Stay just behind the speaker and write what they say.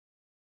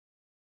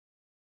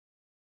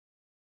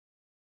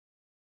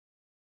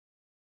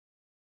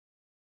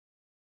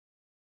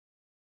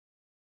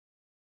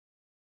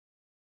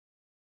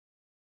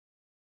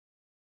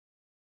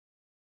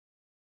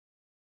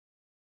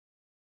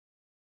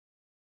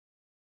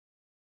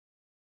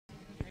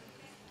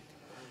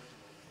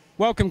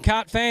Welcome,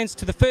 kart fans,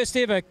 to the first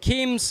ever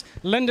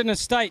Chemz-Linden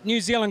Estate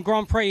New Zealand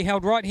Grand Prix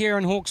held right here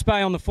in Hawke's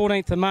Bay on the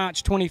 14th of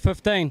March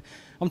 2015.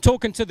 I'm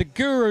talking to the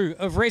guru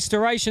of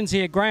restorations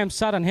here, Graham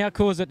Sutton. How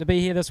cool is it to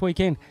be here this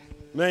weekend?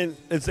 Man,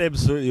 it's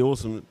absolutely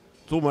awesome.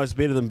 It's almost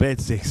better than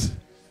bad sex.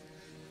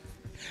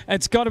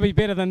 It's got to be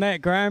better than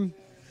that, Graham.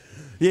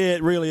 Yeah,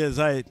 it really is.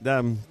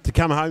 To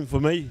come home for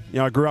me,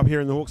 I grew up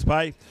here in the Hawke's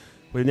Bay.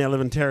 We now live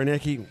in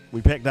Taranaki.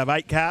 We packed up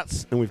 8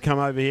 carts and we've come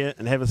over here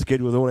and have a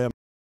skid with all our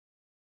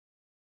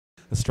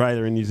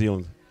Australia and New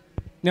Zealand.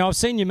 Now, I've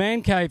seen your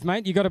man cave,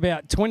 mate. You've got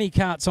about 20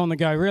 carts on the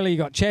go, really. You've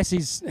got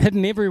chassis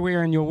hidden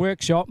everywhere in your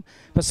workshop.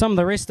 But some of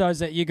the restos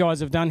that you guys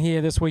have done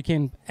here this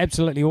weekend,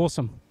 absolutely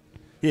awesome.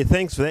 Yeah,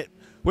 thanks for that.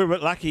 We're a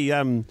bit lucky.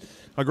 I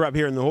grew up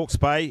here in the Hawke's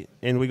Bay,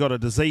 and we got a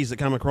disease that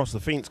came across the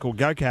fence called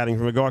go-karting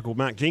from a guy called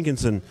Mark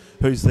Jenkinson,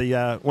 who's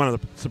the one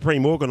of the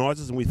supreme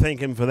organisers, and we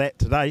thank him for that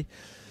today.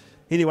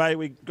 Anyway,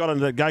 we got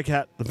into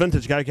the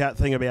vintage go-kart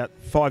thing about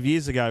 5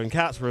 years ago, and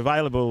carts were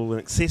available and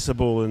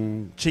accessible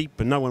and cheap,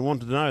 and no one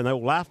wanted to know, and they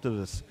all laughed at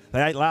us.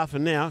 They ain't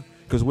laughing now,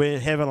 because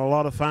we're having a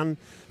lot of fun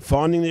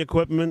finding the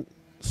equipment,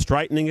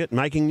 straightening it,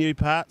 making new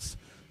parts,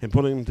 and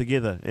putting them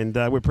together. And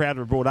we're proud to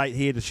have brought 8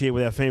 here to share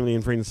with our family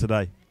and friends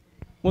today.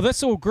 Well,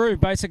 this all grew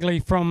basically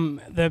from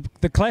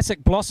the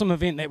classic Blossom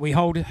event that we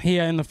hold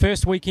here in the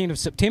first weekend of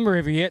September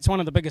every year. It's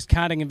one of the biggest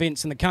karting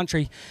events in the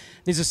country.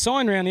 There's a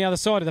sign around the other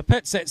side of the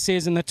pits that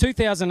says in the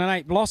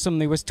 2008 Blossom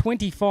there was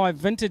 25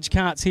 vintage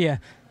karts here.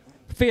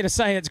 Fair to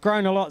say it's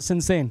grown a lot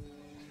since then.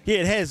 Yeah,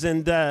 it has,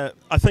 and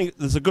I think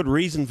there's a good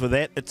reason for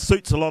that. It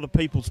suits a lot of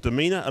people's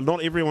demeanour, and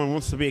not everyone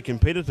wants to be a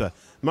competitor.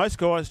 Most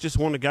guys just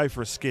want to go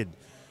for a skid.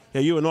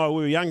 You and I, when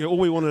we were younger, all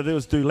we wanted to do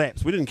was do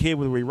laps. We didn't care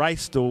whether we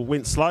raced or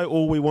went slow.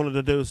 All we wanted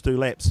to do was do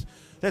laps.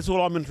 That's all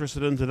I'm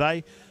interested in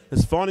today,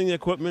 is finding the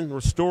equipment,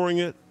 restoring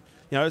it.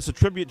 It's a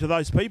tribute to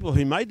those people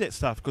who made that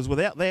stuff, because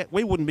without that,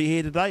 we wouldn't be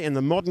here today, and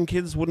the modern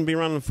kids wouldn't be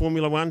running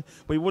Formula One.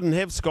 We wouldn't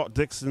have Scott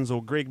Dixons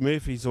or Greg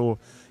Murphys or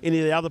any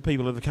of the other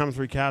people that have come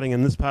through karting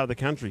in this part of the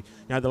country.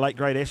 The late,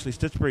 great Ashley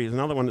Stitchbury is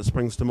another one that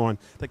springs to mind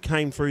that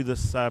came through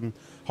this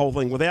whole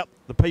thing. Without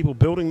the people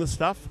building this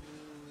stuff,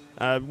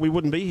 we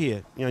wouldn't be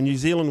here. New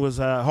Zealand was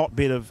a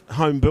hotbed of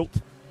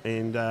home-built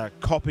and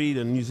copied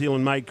and New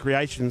Zealand-made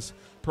creations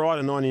prior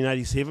to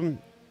 1987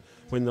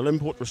 when the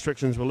import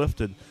restrictions were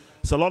lifted.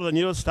 So a lot of the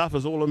newer stuff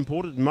is all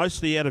imported,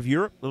 mostly out of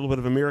Europe, a little bit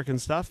of American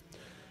stuff.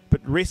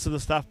 But the rest of the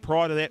stuff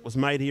prior to that was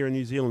made here in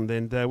New Zealand,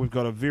 and we've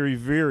got a very,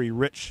 very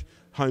rich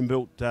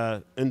home-built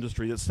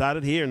industry that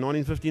started here in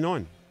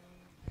 1959.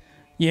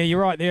 Yeah,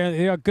 you're right.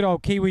 They're a good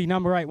old Kiwi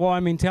number 8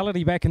 wire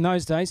mentality back in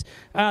those days.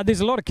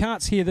 There's a lot of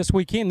karts here this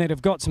weekend that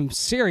have got some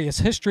serious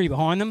history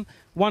behind them.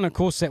 One, of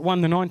course, that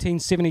won the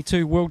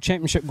 1972 World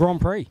Championship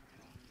Grand Prix.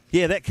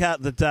 Yeah, that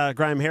kart that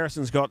Graham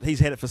Harrison's got,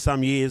 he's had it for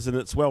some years, and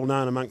it's well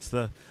known amongst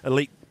the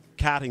elite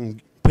karting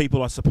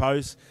people, I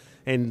suppose.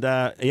 And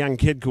a young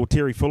kid called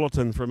Terry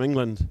Fullerton from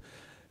England,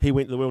 he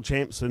went to the World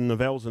Champs in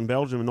Nivelles in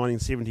Belgium in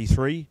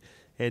 1973.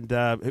 And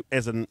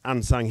as an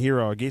unsung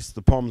hero, I guess,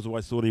 the Poms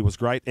always thought he was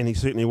great, and he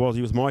certainly was.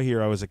 He was my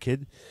hero as a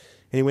kid.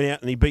 And he went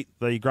out and he beat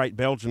the great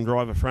Belgian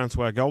driver,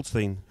 Francois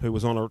Goldstein, who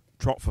was on a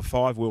trot for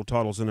 5 world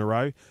titles in a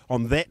row,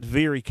 on that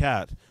very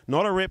kart.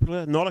 Not a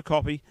replica, not a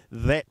copy,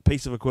 that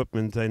piece of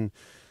equipment. And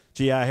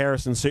G.R.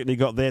 Harrison certainly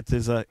got that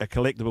as a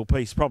collectible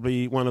piece,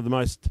 probably one of the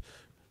most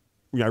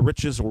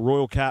richest or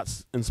royal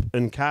karts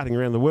in karting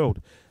around the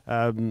world.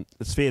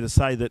 It's fair to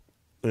say that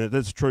it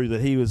is true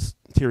that he was,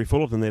 Terry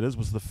Fullerton that is,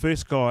 was the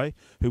first guy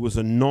who was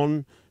a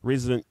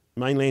non-resident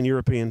mainland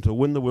European to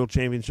win the World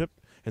Championship,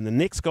 and the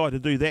next guy to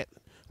do that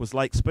was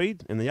Lake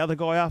Speed, and the other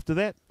guy after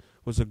that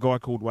was a guy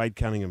called Wade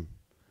Cunningham.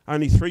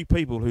 Only 3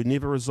 people who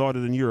never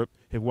resided in Europe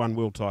have won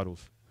world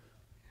titles.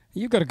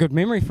 You've got a good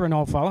memory for an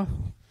old fella.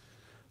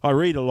 I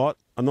read a lot.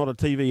 I'm not a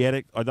TV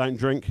addict. I don't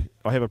drink.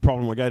 I have a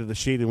problem. I go to the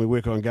shed and we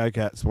work on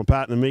go-karts. My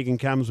partner Megan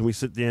comes and we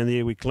sit down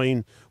there, we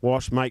clean,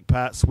 wash, make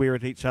parts, swear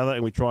at each other,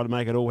 and we try to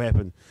make it all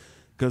happen.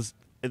 Because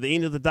at the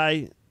end of the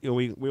day,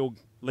 we'll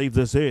leave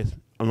this earth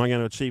and I'm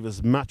going to achieve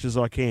as much as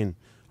I can.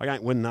 I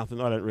don't win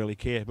nothing. I don't really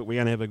care, but we're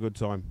going to have a good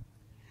time.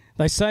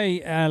 They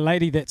say a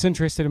lady that's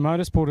interested in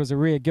motorsport is a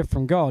rare gift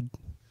from God.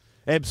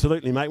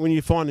 Absolutely, mate. When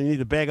you find you need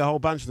to bag a whole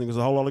bunch of them, because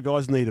a whole lot of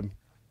guys need them.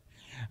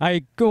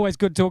 Hey, always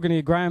good talking to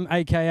you, Graham,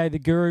 a.k.a. The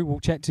Guru.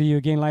 We'll chat to you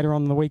again later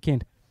on in the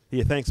weekend.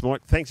 Yeah, thanks,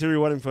 Mike. Thanks,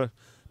 everyone, for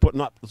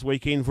putting up this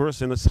weekend for us,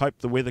 and let's hope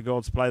the weather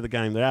gods play the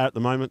game. They are at the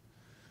moment.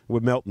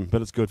 We're melting,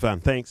 but it's good fun.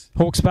 Thanks.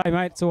 Hawke's Bay,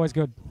 mate. It's always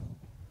good.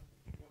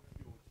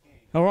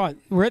 All right,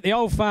 we're at the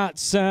Old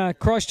Farts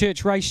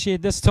Christchurch race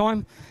shed this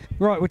time.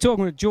 Right, we're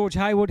talking with George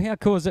Hayward. How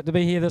cool is it to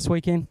be here this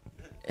weekend?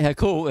 How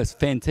cool. It's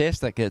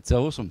fantastic. It's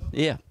awesome.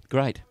 Yeah,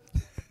 great.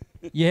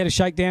 You had a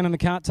shakedown in the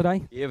kart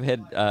today? Yeah, we've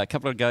had a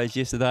couple of goes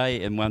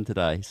yesterday and one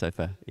today so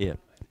far. Yeah,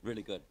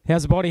 really good.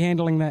 How's the body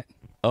handling that?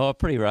 Oh,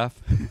 pretty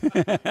rough.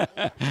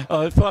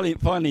 Oh,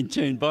 finely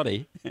tuned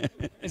body.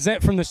 Is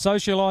that from the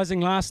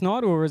socialising last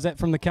night, or is that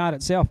from the kart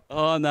itself?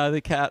 Oh, no,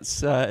 the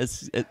kart's,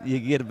 you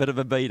get a bit of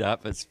a beat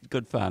up. It's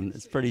good fun.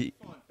 It's pretty,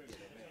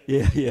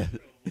 yeah.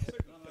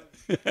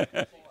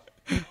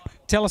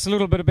 tell us a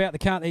little bit about the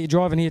kart that you're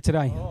driving here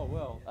today. Oh,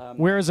 well.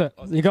 Where is it?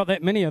 You got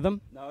that many of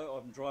them?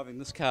 No, I'm driving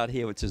this kart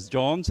here, which is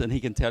John's, and he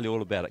can tell you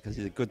all about it because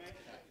he's a good...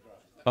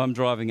 I'm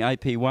driving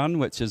AP1,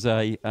 which is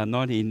a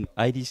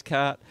 1980s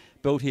kart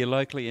built here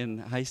locally in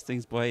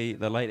Hastings by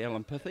the late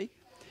Alan Pithy.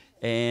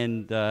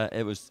 And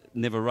it was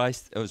never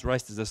raced. It was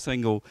raced as a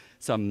single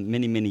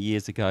many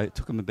years ago. It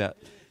took him about,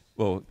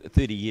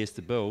 30 years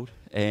to build,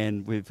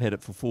 and we've had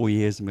it for 4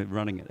 years, and we're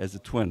running it as a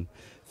twin.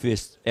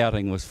 First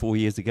outing was 4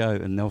 years ago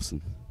in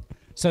Nelson.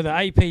 So the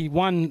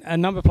AP1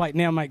 number plate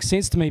now makes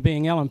sense to me,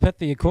 being Alan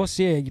Pithy, of course.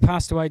 Yeah, he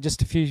passed away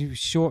just a few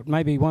short,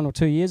 maybe 1 or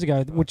 2 years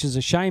ago, which is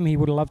a shame. He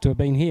would have loved to have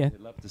been here. I'd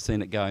love to have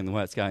seen it going the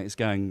way it's going. It's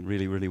going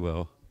really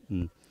well.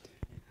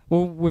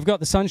 Well, we've got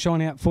the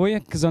sunshine out for you,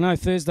 because I know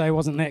Thursday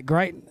wasn't that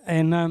great,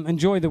 and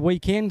enjoy the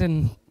weekend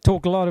and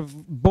talk a lot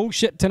of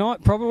bullshit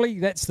tonight, probably.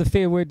 That's the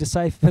fair word to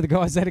say for the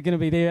guys that are going to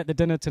be there at the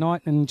dinner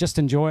tonight, and just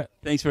enjoy it.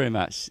 Thanks very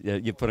much.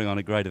 You're putting on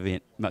a great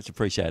event. Much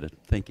appreciated.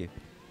 Thank you.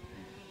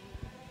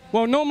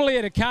 Well, normally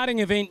at a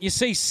karting event, you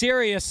see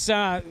serious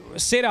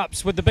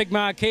setups with the big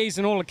marquees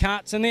and all the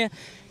karts in there.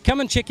 Come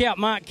and check out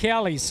Mark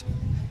Cowley's.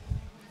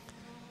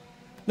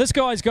 This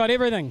guy's got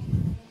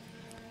everything.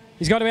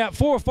 He's got about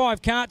 4 or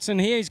 5 karts in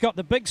here. He's got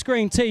the big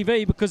screen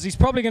TV because he's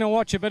probably going to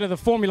watch a bit of the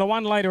Formula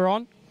 1 later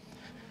on.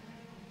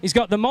 He's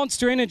got the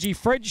Monster Energy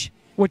fridge,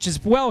 which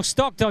is well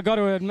stocked, I've got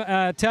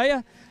to tell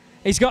you.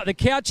 He's got the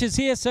couches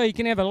here so he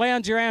can have a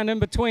lounge around in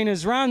between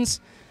his runs.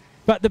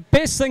 But the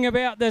best thing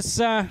about this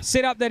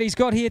setup that he's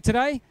got here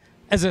today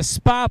is a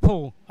spa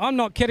pool. I'm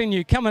not kidding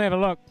you. Come and have a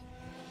look.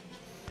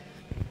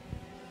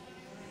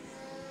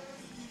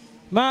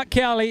 Mark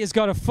Cowley has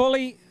got a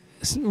fully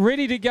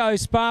ready-to-go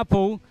spa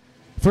pool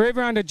for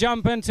everyone to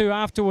jump into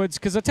afterwards,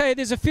 because I tell you,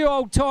 there's a few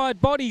old tired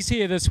bodies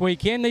here this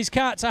weekend. These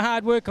karts are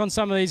hard work on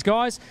some of these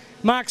guys.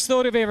 Mark's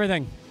thought of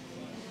everything.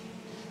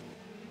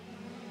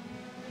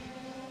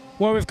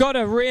 Well, we've got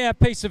a rare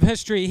piece of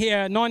history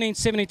here,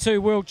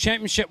 1972 World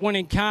Championship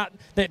winning kart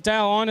that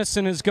Dale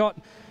Einerson has got.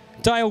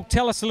 Dale,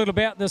 tell us a little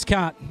about this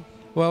kart.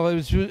 Well, it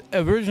was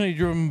originally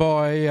driven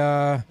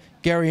by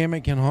Gary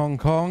Emick in Hong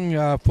Kong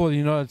for the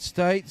United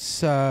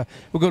States.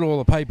 We've got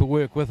all the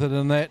paperwork with it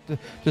and that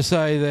to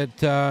say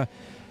that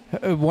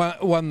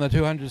won the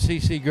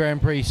 200cc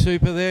Grand Prix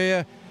Super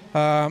there.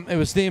 It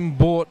was then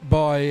bought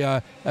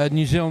by a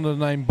New Zealander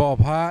named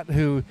Bob Hart,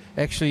 who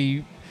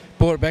actually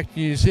brought it back to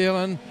New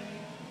Zealand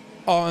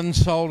and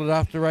sold it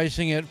after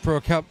racing it for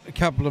a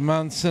couple of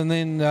months, and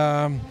then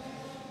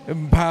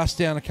passed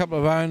down a couple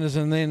of owners,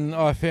 and then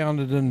I found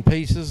it in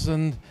pieces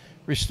and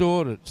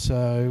restored it.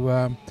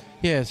 So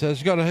yeah, so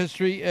it's got a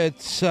history.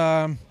 It's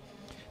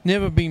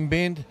never been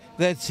bent.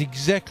 That's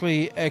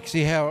exactly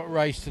actually how it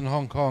raced in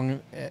Hong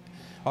Kong.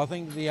 I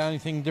think the only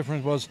thing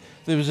different was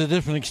there was a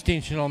different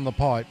extension on the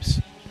pipes.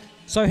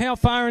 So how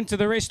far into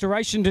the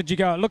restoration did you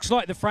go? It looks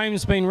like the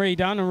frame's been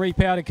redone and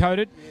repowder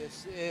coated.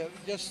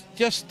 Yes,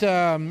 just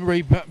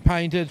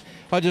repainted.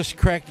 I just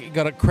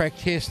got it crack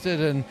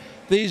tested, and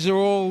these are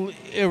all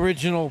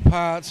original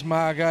parts,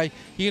 Margay.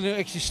 You can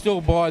actually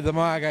still buy the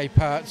Margay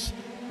parts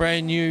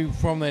brand new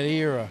from that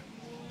era.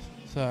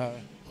 So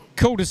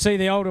cool to see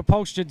the old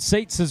upholstered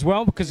seats as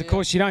well, because of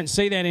course you don't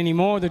see that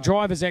anymore. The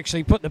drivers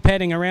actually put the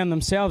padding around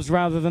themselves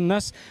rather than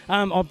this.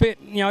 I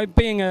bet, you know,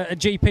 being a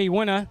GP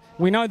winner,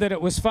 we know that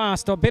it was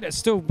fast. I bet it's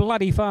still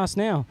bloody fast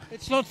now.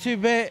 It's not too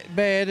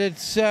bad.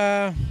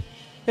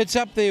 It's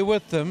up there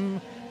with them.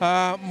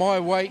 My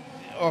weight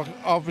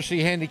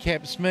obviously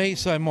handicaps me,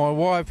 so my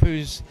wife,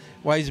 who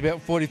weighs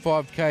about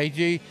 45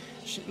 kg,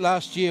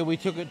 last year we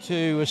took it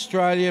to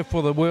Australia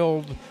for the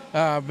World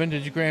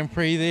Vintage Grand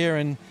Prix there,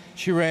 and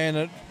she ran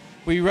it.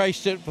 We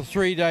raced it for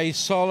 3 days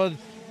solid,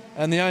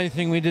 and the only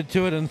thing we did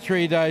to it in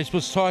 3 days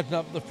was tighten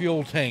up the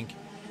fuel tank.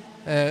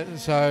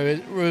 So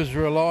it was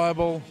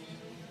reliable,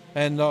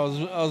 and I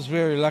was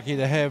very lucky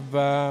to have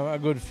a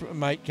good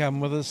mate come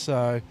with us.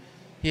 So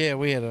yeah,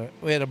 we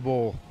had a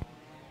ball.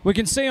 We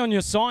can see on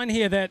your sign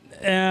here that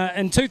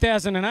in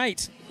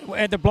 2008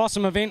 at the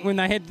Blossom event, when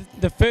they had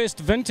the first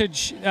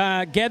vintage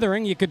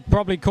gathering, you could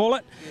probably call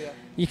it,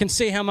 you can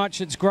see how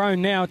much it's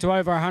grown now to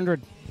over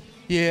 100.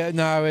 Yeah,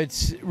 no,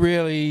 it's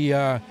really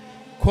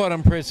quite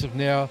impressive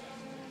now.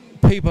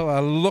 People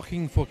are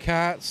looking for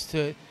karts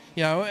to,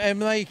 you know, and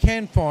they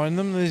can find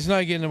them. There's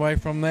no getting away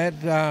from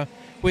that.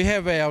 We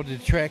have our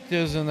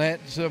detractors and that,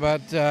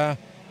 but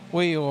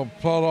we will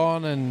plod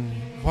on and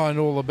find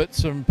all the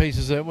bits and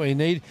pieces that we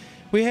need.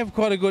 We have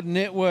quite a good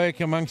network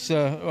amongst,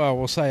 well,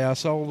 we'll say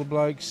us older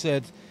blokes,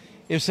 that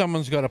if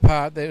someone's got a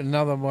part that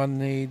another one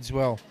needs,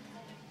 well,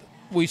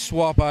 we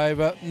swap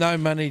over, no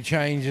money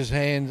changes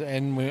hands,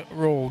 and we're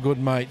all good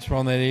mates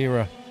from that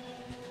era.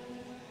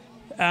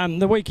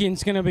 The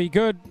weekend's going to be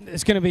good.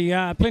 There's going to be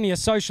plenty of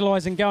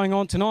socialising going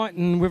on tonight,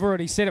 and we've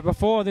already said it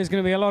before, there's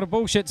going to be a lot of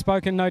bullshit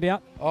spoken, no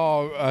doubt.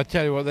 Oh, I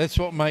tell you what, that's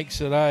what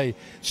makes it, eh?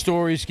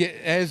 Stories get,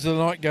 as the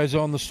night goes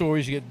on, the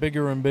stories get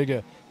bigger and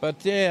bigger.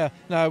 But yeah,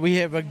 no, we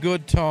have a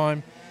good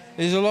time.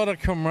 There's a lot of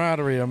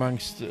camaraderie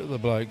amongst the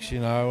blokes, you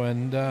know,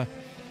 and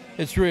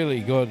it's really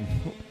good.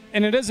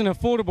 And it is an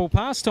affordable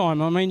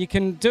pastime. I mean, you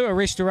can do a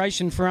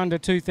restoration for under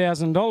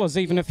 $2,000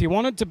 even if you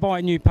wanted to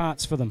buy new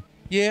parts for them.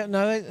 Yeah,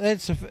 no,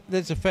 that's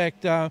a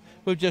fact.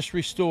 We've just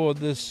restored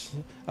this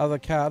other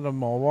kart of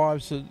my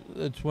wife's,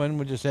 a twin.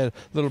 We just had a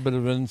little bit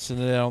of an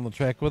incident out on the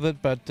track with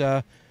it, but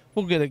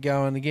we'll get it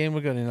going again.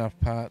 We've got enough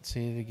parts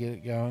here to get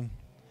it going.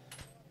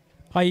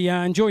 Hey,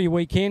 enjoy your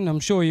weekend. I'm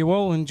sure you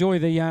will. Enjoy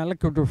the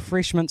liquid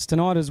refreshments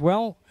tonight as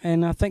well.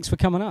 And thanks for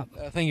coming up.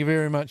 Thank you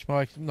very much,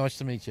 Mike. Nice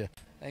to meet you.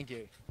 Thank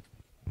you.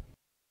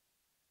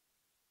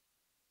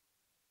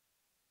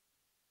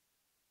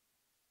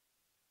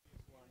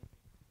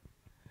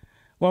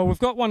 Well, we've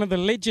got one of the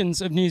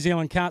legends of New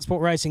Zealand kart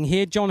sport racing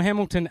here, John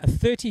Hamilton, a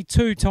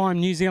 32-time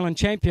New Zealand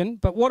champion.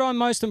 But what I'm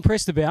most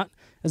impressed about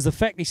is the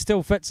fact he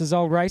still fits his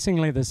old racing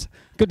leathers.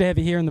 Good to have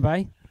you here in the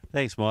Bay.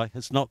 Thanks, Mike.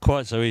 It's not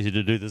quite so easy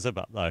to do the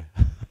zip-up, though.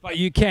 But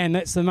you can,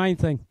 that's the main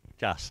thing.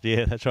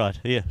 Yeah, that's right.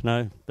 Yeah,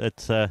 no,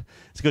 it's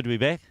good to be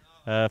back.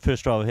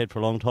 First drive I've had for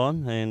a long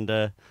time, and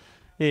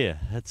yeah,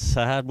 it's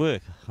hard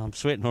work. I'm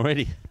sweating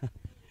already.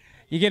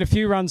 You get a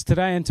few runs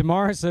today and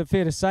tomorrow, so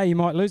fair to say you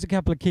might lose a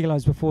couple of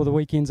kilos before the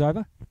weekend's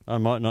over. I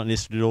might not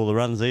necessarily do all the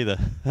runs either.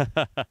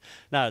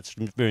 No, it's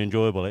very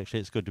enjoyable, actually.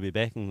 It's good to be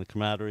back and the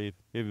camaraderie of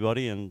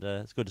everybody, and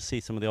it's good to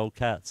see some of the old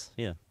karts.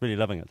 Yeah, really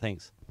loving it,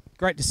 thanks.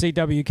 Great to see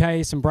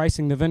WKS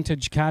embracing the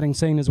vintage karting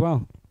scene as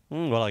well.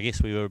 Well, I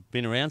guess we've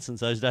been around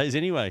since those days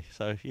anyway,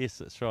 so yes,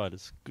 that's right.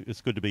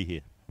 It's good to be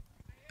here.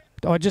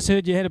 I just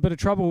heard you had a bit of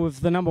trouble with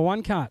the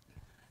 #1 kart.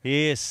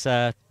 Yes,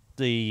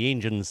 the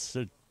engine's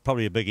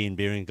probably a big end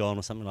bearing gone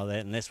or something like that,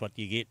 and that's what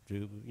you get.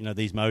 You know,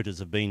 these motors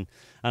have been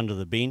under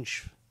the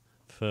bench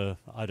for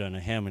I don't know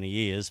how many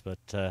years, but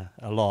a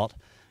lot.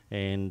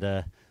 And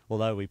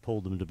although we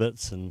pulled them to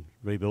bits and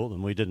rebuilt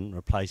them, we didn't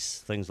replace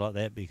things like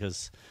that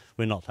because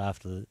we're not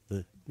after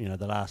the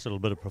last little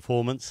bit of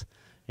performance.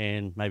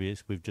 And maybe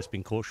we've just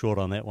been caught short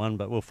on that one,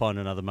 but we'll find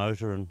another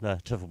motor and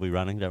Tiff will be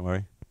running. Don't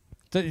worry.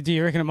 Do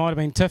you reckon it might have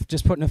been Tiff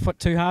just putting a foot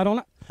too hard on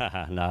it?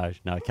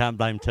 No, can't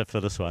blame Tiff for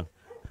this one.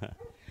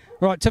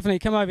 Right, Tiffany,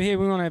 come over here.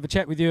 We want to have a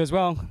chat with you as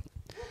well.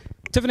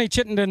 Tiffany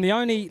Chittenden, the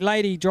only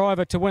lady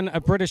driver to win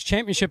a British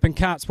championship in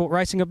kart sport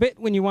racing. I bet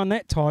when you won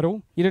that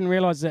title, you didn't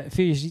realise that a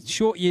few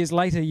short years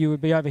later you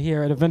would be over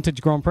here at a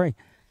vintage Grand Prix.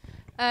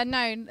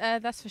 No,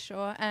 that's for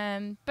sure.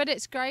 But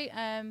it's great.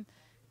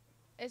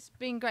 It's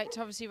been great to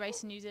obviously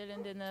race in New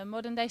Zealand in the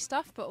modern day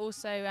stuff, but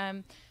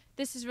also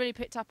this has really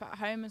picked up at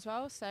home as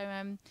well.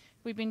 So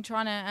we've been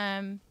trying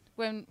to,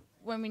 when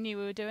we knew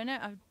we were doing it,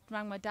 I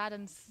rang my dad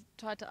and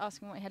tried to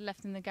ask him what he had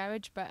left in the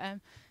garage, but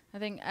I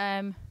think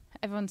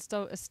everyone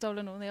has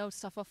stolen all the old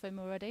stuff off him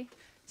already.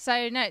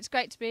 So no, it's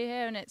great to be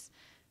here, and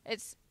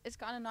it's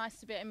kind of nice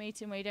to be at a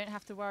meeting where you don't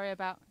have to worry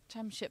about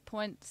championship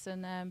points,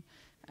 and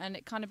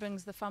it kind of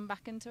brings the fun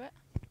back into it.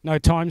 No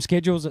time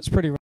schedules, it's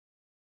pretty.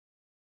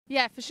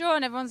 Yeah, for sure,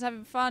 and everyone's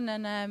having fun,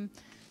 and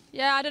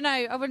yeah, I don't know,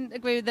 I wouldn't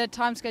agree with the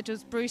time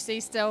schedules.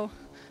 Brucey's still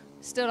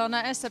on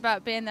us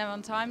about being there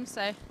on time,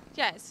 so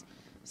yeah, it's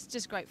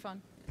just great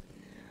fun.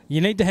 You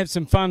need to have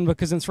some fun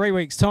because in 3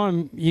 weeks'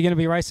 time you're going to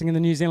be racing in the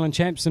New Zealand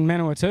Champs in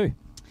Manawatu.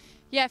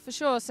 Yeah, for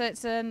sure. So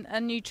it's a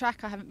new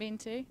track I haven't been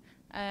to,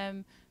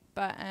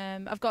 but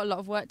I've got a lot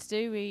of work to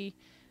do. We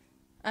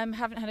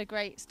haven't had a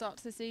great start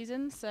to the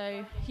season,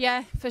 so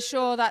yeah, for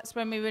sure that's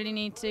when we really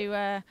need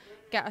to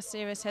get our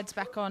serious heads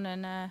back on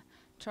and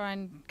try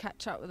and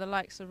catch up with the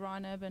likes of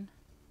Ryan Urban.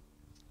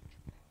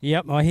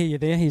 Yep, I hear you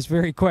there. He's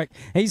very quick.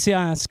 He's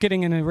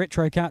skidding in a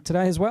retro kart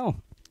today as well.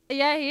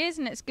 Yeah, he is,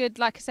 and it's good.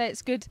 Like I say,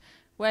 it's good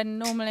when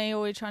normally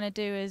all we're trying to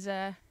do is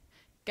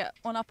get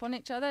one up on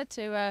each other.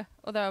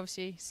 Although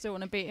obviously still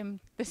want to beat him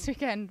this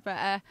weekend,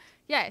 but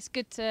yeah, it's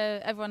good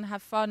to everyone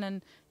have fun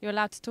and you're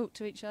allowed to talk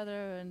to each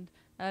other and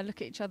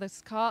look at each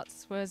other's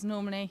karts, whereas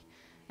normally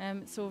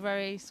it's all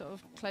very sort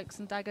of cloaks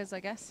and daggers,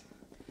 I guess.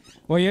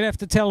 Well, you'd have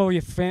to tell all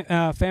your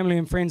family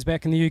and friends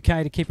back in the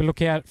UK to keep a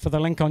lookout for the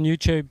link on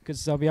YouTube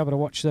because they'll be able to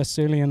watch this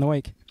early in the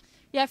week.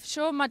 Yeah, for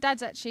sure. My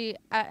dad's actually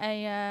at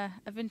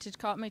a vintage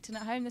kart meeting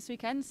at home this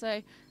weekend,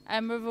 so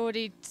we've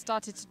already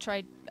started to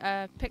trade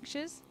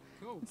pictures.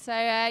 Cool. So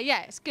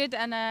yeah, it's good,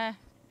 and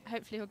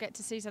hopefully he'll get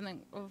to see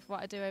something of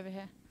what I do over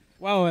here.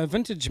 Well, a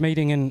vintage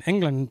meeting in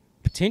England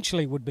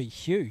potentially would be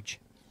huge.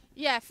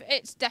 Yeah,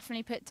 it's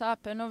definitely picked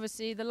up, and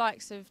obviously the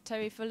likes of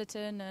Terry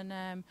Fullerton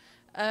and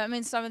I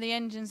mean some of the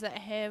engines that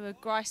are here with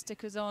Grice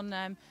stickers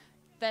on.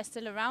 They're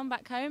still around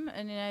back home,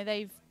 and you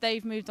know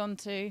they've moved on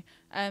to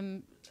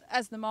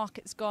as the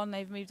market's gone,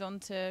 they've moved on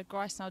to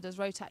Grice now does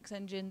Rotax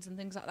engines and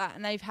things like that,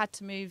 and they've had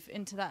to move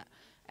into that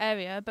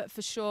area. But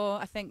for sure,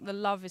 I think the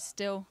love is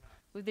still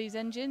with these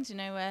engines. You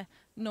know, where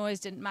noise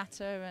didn't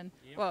matter, and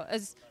well,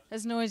 as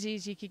noisy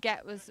as you could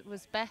get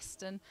was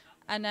best, and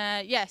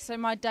yeah. So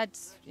my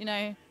dad's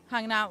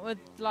hanging out with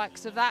the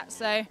likes of that,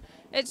 so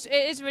it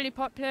is really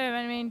popular.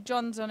 I mean,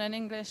 John's on an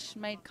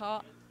English-made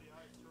kart.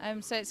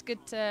 So it's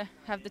good to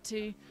have the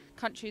two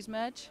countries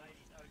merge.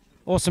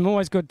 Awesome,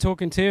 always good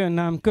talking to you,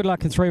 and good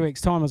luck in 3 weeks'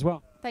 time as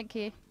well. Thank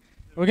you.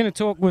 We're going to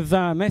talk with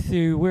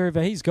Matthew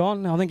wherever he's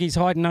gone. I think he's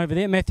hiding over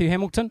there, Matthew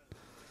Hamilton.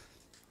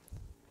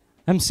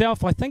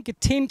 Himself, I think, a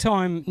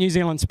 10-time New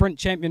Zealand sprint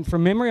champion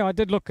from memory. I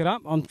did look it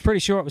up. I'm pretty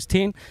sure it was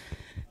 10.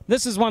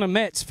 This is one of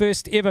Matt's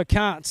first ever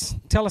karts.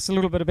 Tell us a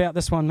little bit about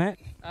this one, Matt.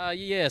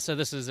 Yeah, so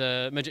this is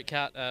a midget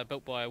kart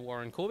built by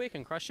Warren Corbeck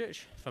in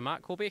Christchurch for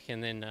Mark Corbeck,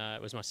 and then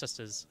it was my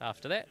sister's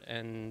after that,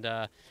 and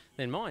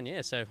then mine,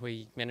 yeah. So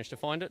we managed to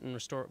find it and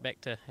restore it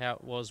back to how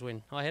it was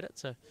when I had it,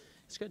 so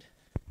it's good.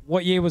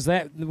 What year was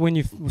that when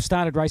you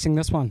started racing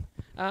this one?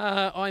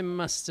 I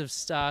must have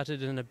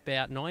started in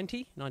about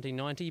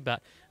 1990,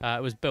 but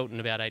it was built in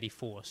about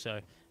 84, so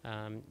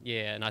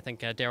yeah, and I think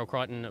Daryl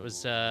Crichton, it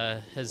was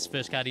his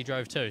first kart he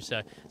drove too,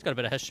 so it's got a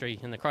bit of history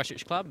in the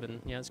Christchurch Club,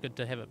 and yeah, it's good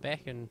to have it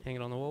back and hang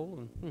it on the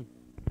wall. And,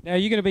 Now, are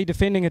you going to be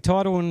defending a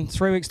title in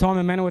 3 weeks' time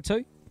in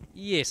Manawatu?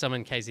 Yes, I'm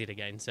in KZ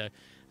again, so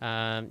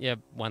yeah,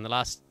 won the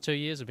last 2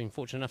 years. I've been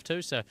fortunate enough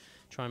to, so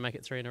try and make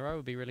it 3 in a row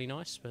would be really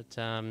nice. But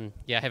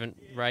yeah, I haven't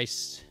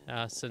raced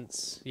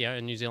since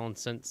in New Zealand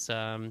since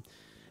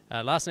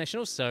last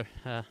Nationals, so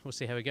we'll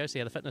see how we go, see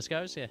how the fitness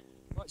goes. Yeah.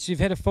 Right, so you've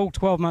had a full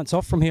 12 months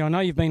off from here. I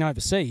know you've been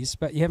overseas,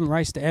 but you haven't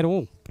raced at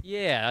all.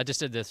 Yeah, I just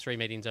did the 3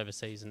 meetings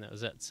overseas and that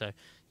was it. So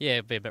yeah,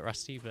 it'll be a bit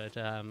rusty, but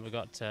we've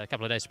got a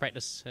couple of days to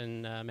practice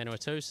in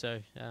Manawatu, so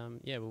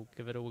yeah, we'll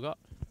give it all we got.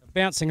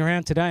 Bouncing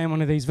around today in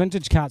one of these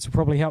vintage karts will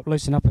probably help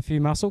loosen up a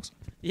few muscles.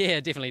 Yeah,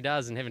 it definitely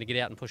does, and having to get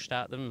out and push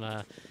start them,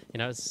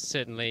 it's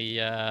certainly,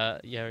 you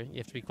have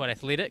to be quite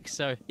athletic.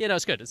 So yeah, no,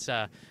 it's good. It's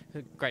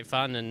great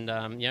fun,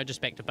 and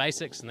just back to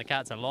basics. And the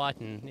karts are light,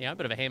 and a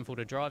bit of a handful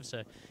to drive.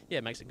 So yeah,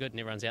 it makes it good, and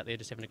everyone's out there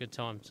just having a good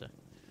time. So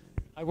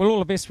well, all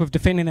the best with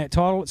defending that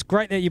title. It's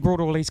great that you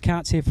brought all these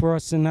karts here for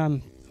us,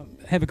 and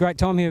have a great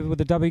time here with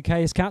the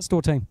WKS Kart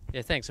Store team.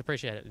 Yeah, thanks.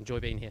 Appreciate it. Enjoy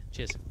being here.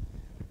 Cheers.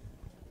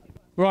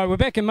 Right, we're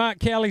back in Mark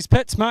Cowley's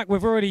pits. Mark,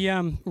 we've already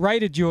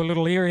raided your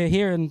little area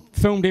here and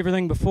filmed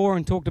everything before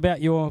and talked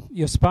about your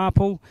spa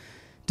pool.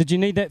 Did you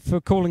need that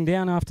for cooling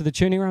down after the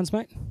tuning runs,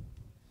 mate?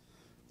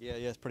 Yeah,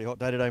 it's pretty hot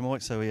day today,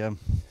 Mike, so we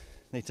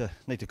need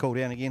to cool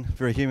down again.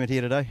 Very humid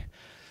here today.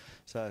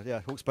 So yeah,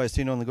 Hawke's Bay's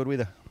turned on the good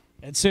weather.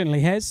 It certainly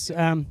has.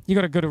 You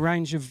got a good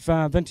range of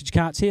vintage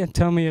karts here.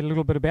 Tell me a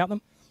little bit about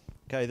them.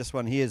 Okay, this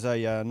one here is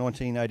a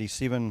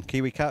 1987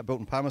 Kiwi kart built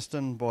in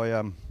Palmerston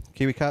by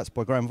Kiwi Karts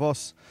by Graham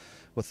Voss,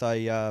 with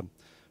a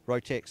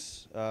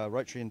Rotax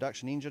rotary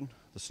induction engine,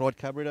 the slide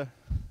carburetor.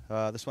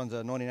 This one's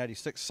a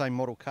 1986, same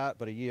model kart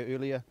but a year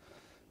earlier,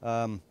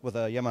 with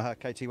a Yamaha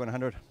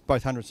KT100,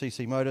 both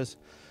 100cc motors.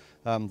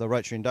 The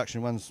rotary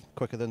induction one's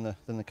quicker than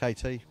the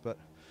KT, but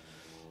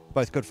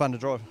both good fun to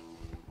drive.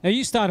 Now,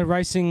 you started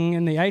racing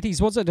in the 80s,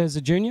 was it, as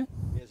a junior?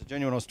 Yeah, as a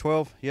junior when I was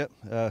 12, yep,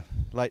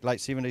 late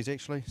 70s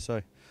actually, so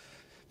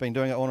been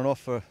doing it on and off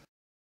for...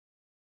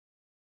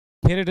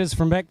 Competitors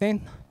from back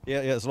then?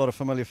 Yeah, there's a lot of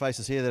familiar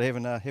faces here that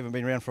haven't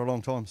been around for a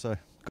long time. So,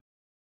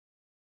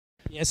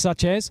 yeah,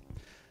 such as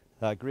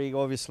Greg,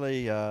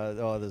 obviously.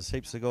 There's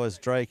heaps of guys.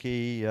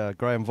 Drakey,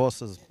 Graham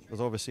Voss was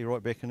obviously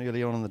right back in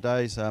early on in the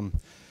days.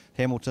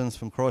 Hamilton's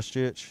from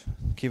Christchurch,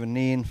 Kevin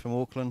Nairn from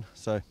Auckland.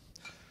 So,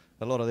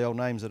 a lot of the old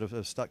names that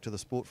have stuck to the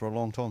sport for a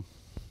long time.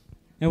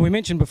 Now, we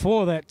mentioned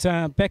before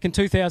that back in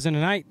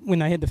 2008, when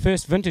they had the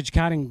first vintage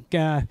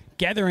karting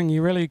gathering,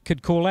 you really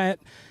could call that.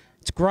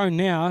 It's grown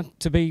now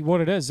to be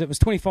what it is. It was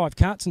 25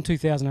 karts in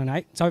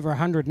 2008. It's over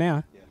 100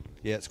 now.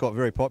 Yeah, it's got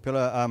very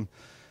popular.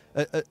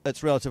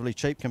 It's relatively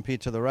cheap compared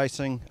to the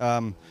racing.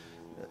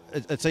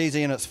 It's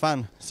easy and it's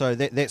fun, so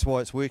that's why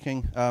it's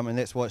working, and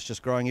that's why it's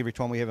just growing. Every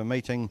time we have a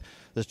meeting,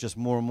 there's just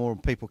more and more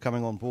people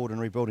coming on board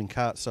and rebuilding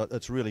karts, so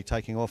it's really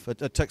taking off.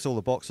 It ticks all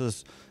the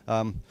boxes.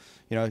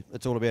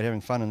 It's all about having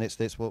fun, and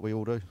that's what we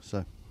all do.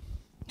 So.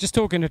 Just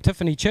talking to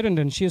Tiffany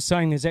Chittenden, she was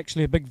saying there's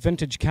actually a big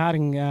vintage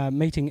karting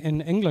meeting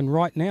in England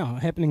right now,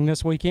 happening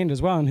this weekend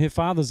as well, and her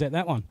father's at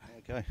that one.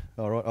 Okay,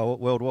 all right,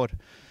 worldwide.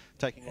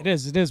 It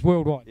is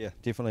worldwide. Yeah,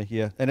 definitely,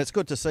 yeah. And it's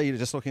good to see,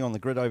 just looking on the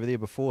grid over there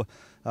before,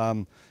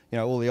 all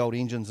the old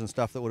engines and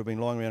stuff that would have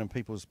been lying around in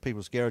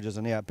people's garages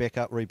are now back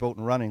up, rebuilt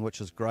and running, which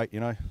is great,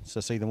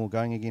 to see them all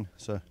going again.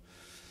 So.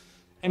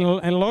 And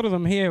a lot of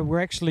them here were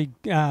actually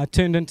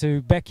turned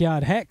into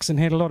backyard hacks and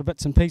had a lot of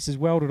bits and pieces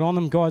welded on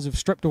them. Guys have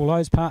stripped all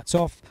those parts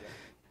off,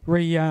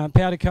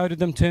 powder coated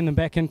them, turned them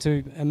back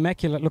into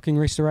immaculate looking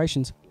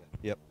restorations.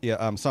 Yep,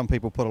 yeah. Some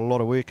people put a lot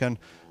of work in.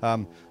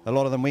 A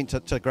lot of them went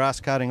to grass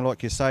karting,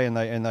 like you say, and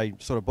they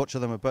sort of butcher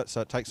them a bit.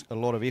 So it takes a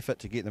lot of effort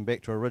to get them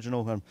back to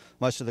original. And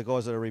most of the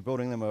guys that are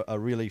rebuilding them are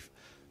really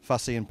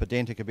fussy and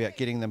pedantic about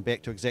getting them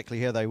back to exactly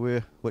how they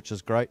were, which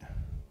is great.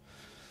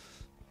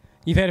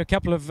 You've had a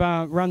couple of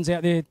runs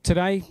out there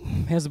today.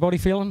 How's the body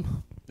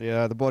feeling?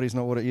 Yeah, the body's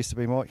not what it used to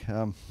be, Mike.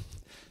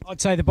 I'd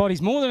say the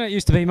body's more than it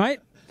used to be, mate.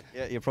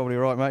 Yeah, you're probably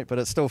right, mate, but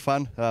it's still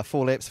fun.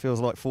 4 laps feels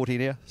like 40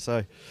 now,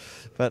 so,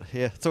 but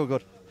yeah, it's all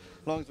good.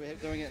 As long as we're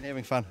doing it and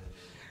having fun.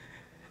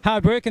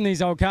 Hard work in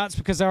these old karts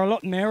because they're a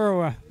lot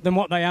narrower than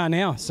what they are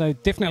now, so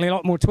definitely a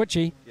lot more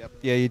twitchy. Yep.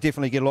 Yeah, you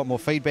definitely get a lot more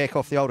feedback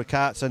off the older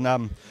karts,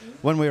 and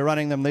when we were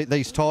running them,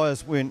 these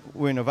tyres weren't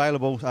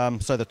available,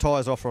 so the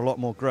tyres offer a lot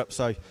more grip,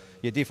 so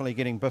you're definitely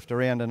getting biffed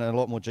around and a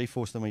lot more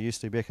G-force than we used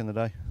to back in the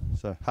day.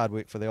 So hard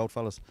work for the old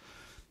fellas.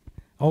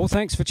 Oh,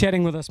 thanks for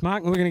chatting with us,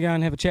 Mark. We're going to go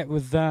and have a chat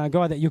with a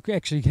guy that you're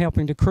actually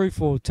helping to crew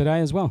for today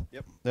as well.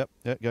 Yep. Go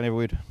and have a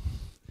word.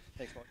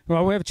 Thanks, Mike.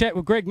 Well, we'll have a chat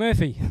with Greg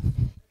Murphy.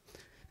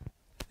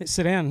 Let's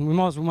sit down. We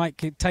might as well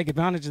take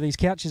advantage of these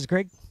couches,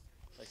 Greg.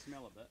 They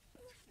smell a bit.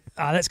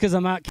 That's because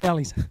of Mark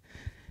Kelly's. I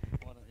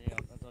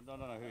don't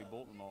know who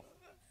bought them off.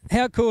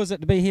 How cool is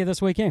it to be here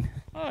this weekend?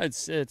 Oh,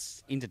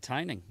 it's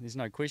entertaining. There's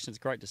no question. It's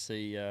great to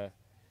see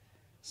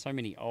so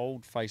many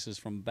old faces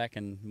from back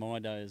in my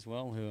day as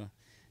well who are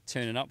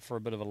turning up for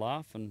a bit of a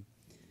laugh and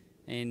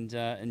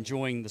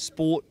enjoying the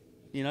sport,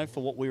 you know,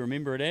 for what we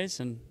remember it as,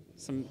 and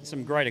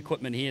some great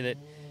equipment here that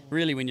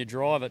really, when you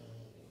drive it,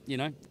 you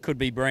know, could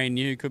be brand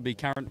new, could be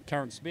current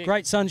spec.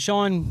 Great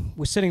sunshine.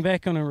 We're sitting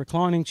back on a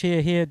reclining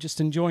chair here,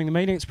 just enjoying the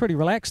meeting. It's pretty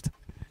relaxed.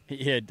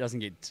 Yeah, it doesn't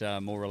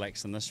get more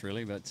relaxed than this,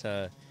 really, but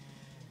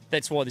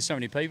that's why there's so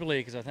many people here,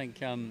 because I think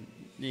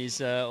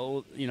there's a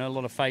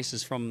lot of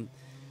faces from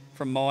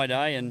my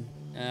day, and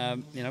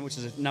which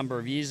is a number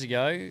of years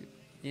ago.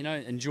 You know,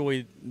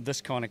 enjoy this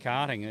kind of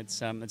karting.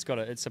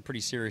 It's a pretty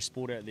serious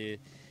sport out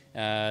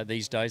there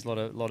these days. A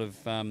lot of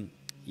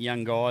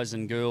young guys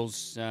and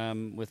girls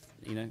with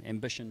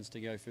ambitions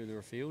to go further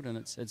afield, and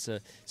it's a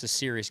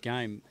serious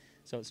game.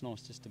 So it's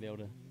nice just to be able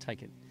to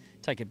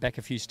take it back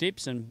a few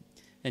steps and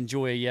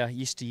enjoy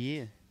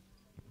yesteryear.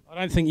 I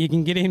don't think you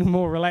can get any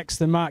more relaxed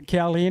than Mark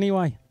Cowley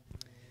anyway.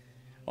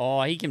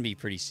 Oh, he can be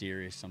pretty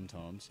serious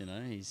sometimes. You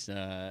know, he's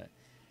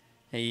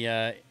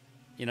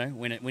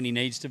when he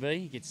needs to be,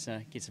 he gets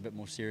a bit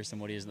more serious than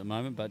what he is at the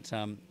moment. But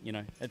I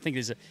think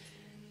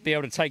be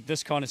able to take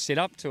this kind of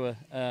setup to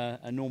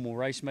a normal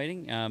race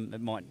meeting, it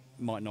might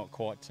not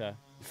quite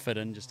fit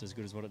in just as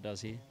good as what it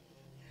does here.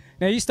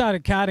 Now, you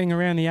started karting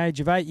around the age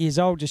of 8 years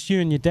old, just you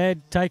and your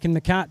dad taking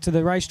the kart to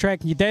the racetrack.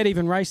 Your dad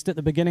even raced at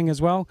the beginning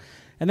as well.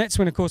 And that's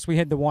when, of course, we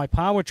had the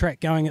Waipawa track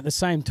going at the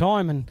same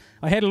time. And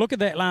I had a look at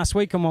that last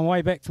week on my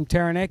way back from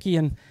Taranaki,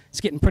 and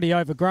it's getting pretty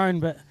overgrown,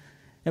 but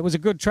it was a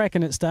good track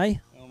in its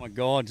day. Oh, my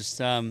God. Just,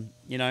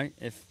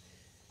 if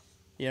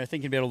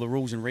thinking about all the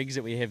rules and regs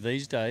that we have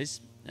these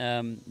days,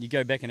 you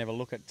go back and have a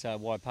look at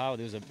Waipawa,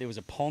 there was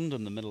a pond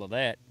in the middle of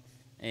that.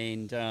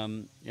 And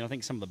I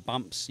think some of the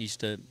bumps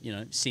used to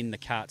send the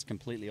karts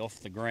completely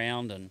off the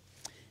ground, and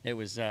it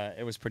was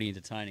pretty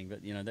entertaining.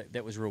 But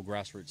that was real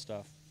grassroots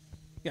stuff.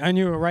 And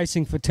you were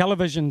racing for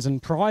televisions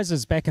and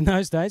prizes back in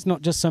those days,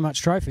 not just so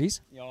much trophies.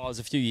 Yeah, I was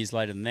a few years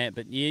later than that,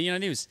 but there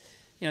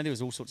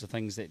was all sorts of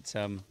things that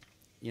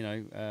you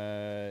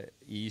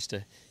used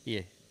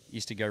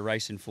to go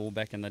racing for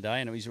back in the day,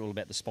 and it was all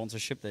about the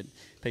sponsorship that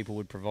people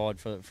would provide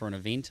for an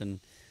event.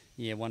 And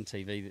yeah, one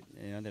TV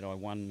that I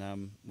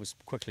won was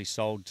quickly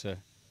sold to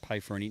pay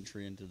for an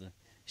entry into the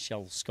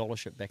Shell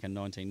Scholarship back in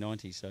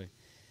 1990. So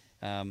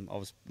I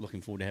was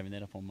looking forward to having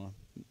that up on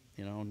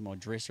my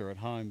dresser at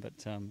home.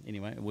 But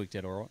anyway, it worked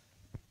out all right.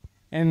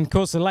 And of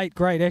course, the late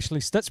great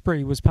Ashley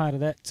Stitsbury was part of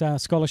that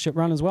scholarship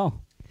run as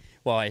well.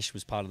 Well, Ash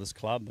was part of this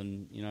club,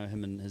 and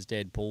him and his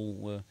dad Paul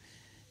were,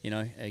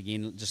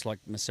 again, just like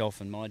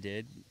myself and my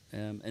dad,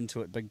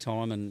 into it big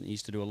time, and he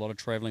used to do a lot of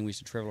travelling. We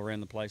used to travel around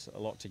the place a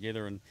lot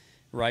together and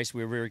race.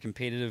 We were very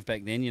competitive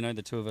back then.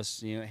 The two of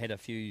us, had a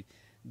few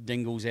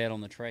dingles out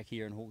on the track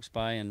here in Hawke's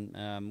Bay, and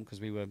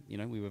because we were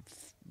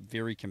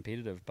very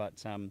competitive.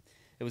 But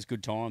it was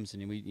good times,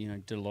 and we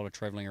did a lot of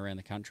travelling around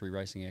the country,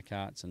 racing our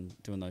karts and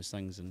doing those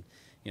things, and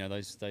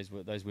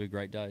those were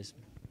great days.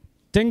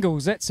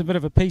 Dingles, that's a bit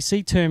of a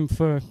PC term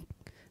for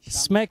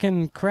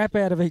smacking crap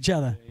out of each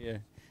other.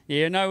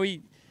 Yeah. No,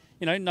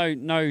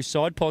 no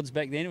side pods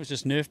back then. It was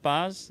just Nerf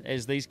bars,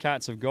 as these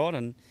karts have got,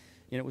 and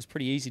it was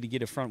pretty easy to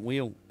get a front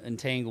wheel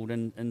entangled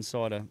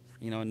inside a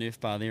Nerf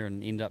bar there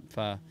and end up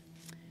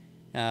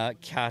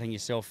carting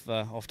yourself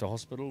off to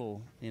hospital or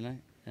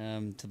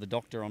to the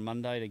doctor on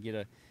Monday to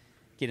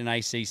get an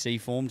ACC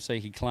formed so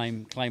you could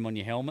claim on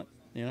your helmet.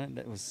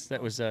 That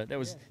was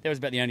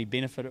about the only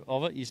benefit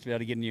of it. You used to be able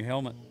to get a new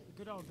helmet.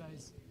 Good old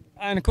days.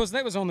 And of course,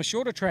 that was on the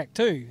shorter track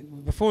too,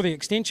 before the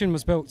extension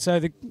was built. So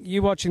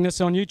you watching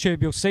this on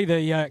YouTube, you'll see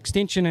the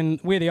extension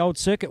and where the old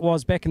circuit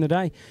was back in the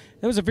day.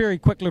 It was a very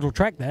quick little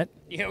track, that.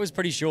 Yeah, it was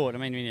pretty short. I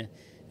mean, when you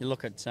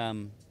look at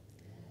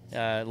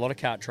a lot of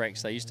kart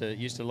tracks, they used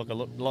to look a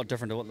lot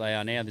different to what they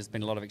are now. There's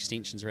been a lot of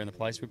extensions around the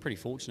place. We're pretty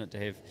fortunate to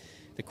have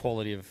the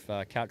quality of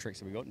kart tracks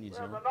that we've got in New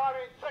Zealand.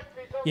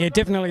 Yeah,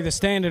 definitely the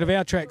standard of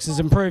our tracks has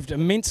improved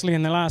immensely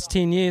in the last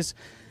 10 years.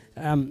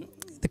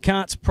 The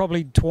kart's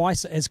probably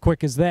twice as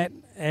quick as that,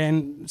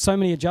 and so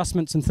many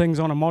adjustments and things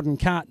on a modern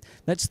kart.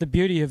 That's the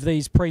beauty of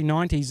these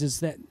pre-90s, is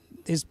that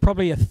there's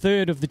probably a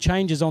third of the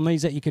changes on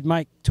these that you could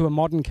make to a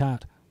modern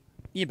kart.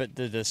 Yeah, but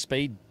the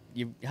speed,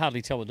 you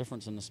hardly tell the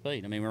difference in the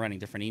speed. I mean, we're running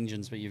different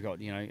engines, but you've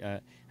got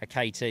a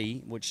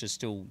KT, which is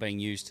still being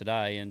used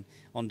today, and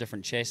on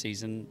different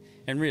chassis. And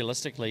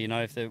realistically,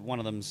 if one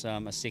of them's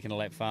a second a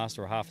lap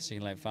faster or half a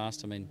second a lap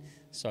faster, I mean,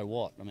 so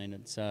what? I mean,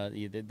 it's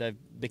they've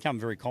become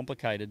very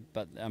complicated,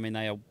 but I mean,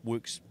 they are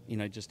works,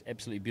 just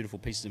absolutely beautiful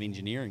pieces of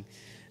engineering.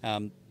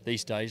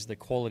 These days, the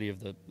quality of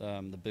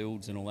the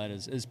builds and all that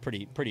is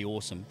pretty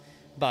awesome.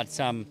 But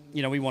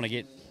we want to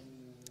get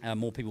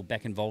more people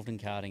back involved in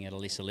karting at a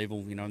lesser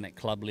level, you know, in that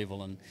club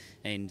level,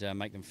 and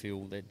make them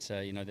feel that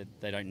you know, that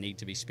they don't need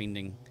to be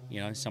spending,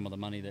 you know, some of the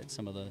money that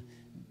some of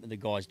the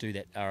guys do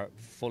that are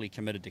fully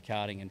committed to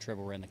karting and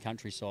travel around the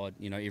countryside,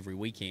 you know, every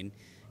weekend.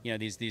 You know,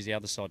 there's the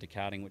other side to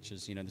karting, which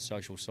is, you know, the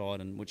social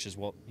side, and which is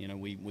what, you know,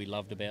 we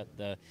loved about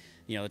the,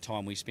 you know, the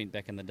time we spent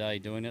back in the day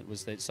doing it,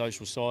 was that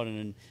social side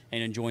and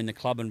enjoying the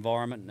club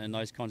environment and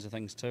those kinds of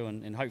things too,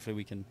 and hopefully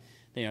we can,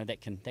 you know,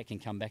 that can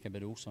come back a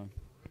bit also.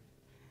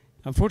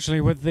 Unfortunately,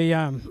 with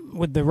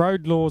the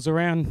road laws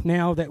around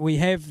now that we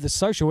have, the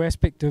social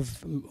aspect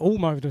of all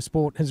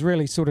motorsport has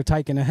really sort of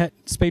taken a hit,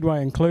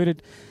 Speedway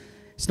included.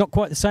 It's not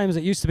quite the same as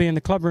it used to be in the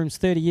club rooms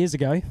 30 years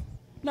ago.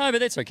 No, but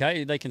that's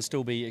okay. They can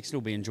still be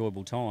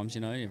enjoyable times.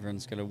 You know,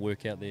 everyone's got to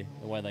work out the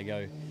way they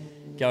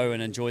go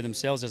and enjoy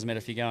themselves. Doesn't matter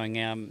if you're going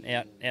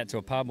out to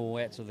a pub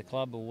or out to the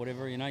club or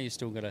whatever. You know, you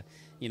still got to,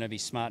 you know, be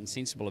smart and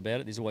sensible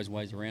about it. There's always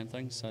ways around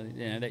things. So,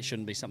 you know, that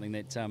shouldn't be something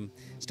that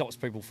stops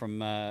people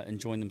from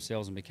enjoying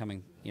themselves and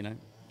becoming, you know,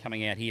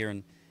 coming out here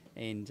and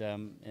you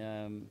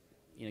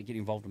know, getting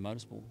involved in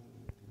motorsport.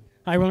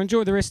 Hey, well,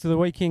 enjoy the rest of the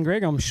weekend,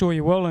 Greg. I'm sure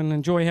you will, and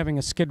enjoy having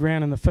a skid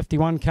round in the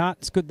 51 kart.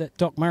 It's good that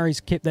Doc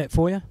Murray's kept that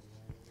for you.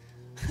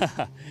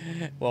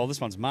 Well, this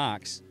one's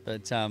Mark's,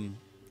 but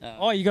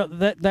oh, you got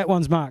that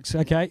one's Mark's.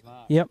 Okay,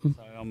 Mark. Yep. So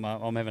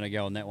I'm having a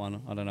go on that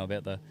one. I don't know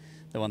about the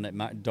one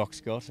that Doc's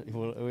got.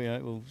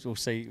 We'll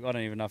see. I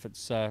don't even know if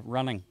it's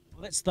running.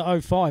 Well, that's the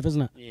 05,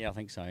 isn't it? Yeah, I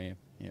think so.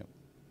 Yeah.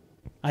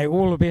 Hey,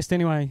 all the best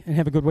anyway, and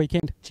have a good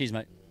weekend. Cheers,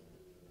 mate.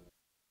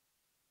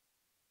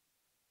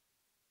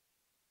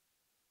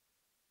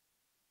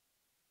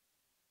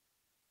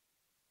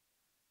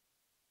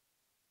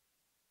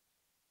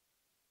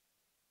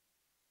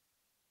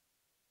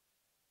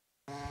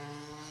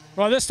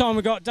 Right, this time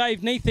we've got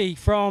Dave Neathy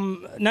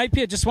from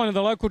Napier, just one of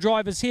the local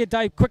drivers here.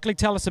 Dave, quickly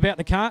tell us about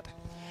the kart.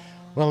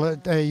 Well,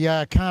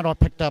 the kart I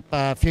picked up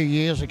a few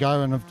years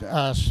ago and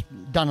have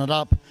done it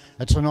up.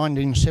 It's a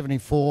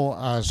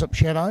 1974 Zip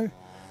Shadow,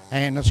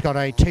 and it's got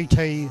a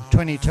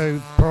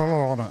TT22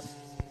 propeller on it.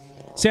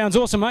 Sounds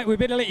awesome, mate. We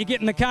better let you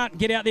get in the kart and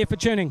get out there for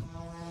tuning.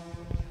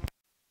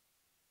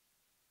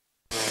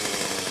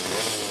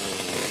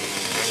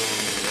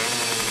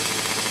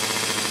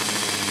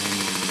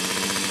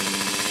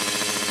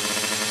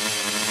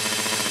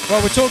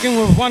 Well, we're talking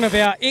with one of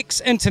our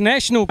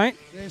ex-international, mate.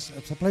 Yes,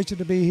 it's a pleasure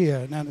to be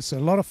here. Now, it's a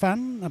lot of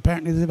fun.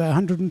 Apparently there's about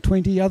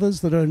 120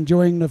 others that are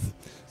enjoying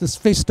this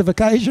festive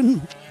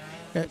occasion.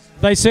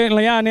 They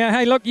certainly are. Now,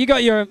 hey, look, you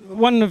got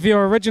one of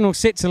your original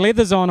sets of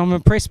leathers on. I'm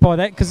impressed by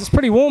that because it's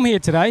pretty warm here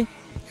today.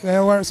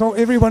 Yeah, well,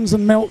 everyone's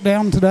in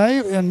meltdown today,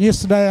 and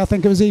yesterday I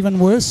think it was even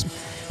worse.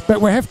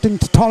 But we're having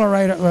to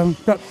tolerate it.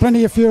 We've got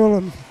plenty of fuel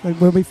and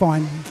we'll be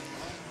fine.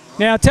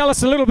 Now, tell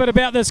us a little bit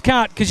about this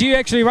kart, because you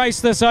actually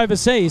raced this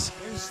overseas.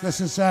 Yes,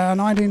 this is a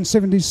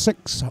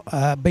 1976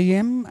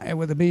 BM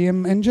with a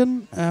BM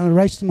engine.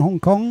 Raced in Hong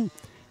Kong,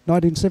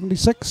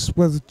 1976,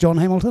 with John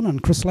Hamilton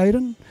and Chris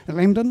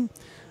Linden.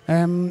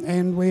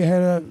 And we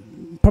had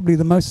probably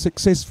the most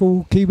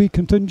successful Kiwi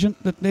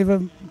contingent that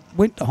ever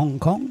went to Hong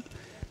Kong.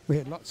 We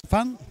had lots of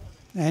fun,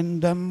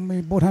 and we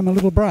brought home a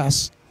little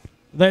brass.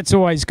 That's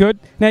always good.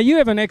 Now, you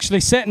haven't actually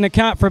sat in a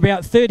kart for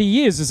about 30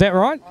 years, is that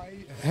right?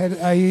 Had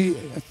a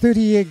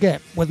 30-year gap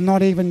with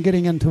not even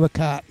getting into a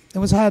kart. It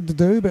was hard to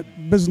do, but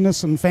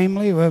business and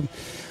family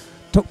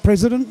took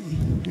precedent.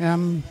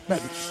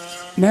 But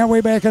now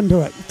we're back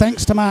into it.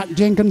 Thanks to Mark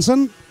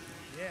Jenkinson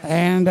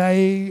and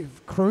a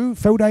crew,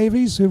 Phil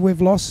Davies, who we've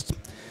lost.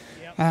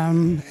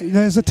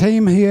 There's a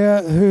team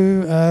here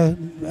who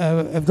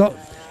have got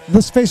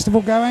this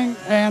festival going,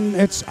 and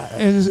it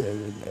is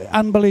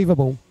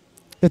unbelievable.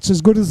 It's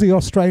as good as the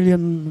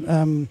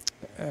Australian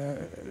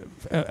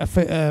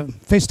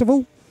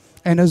festival,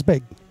 and as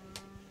big.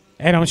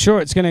 And I'm sure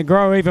it's going to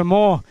grow even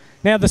more.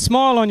 Now, the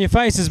smile on your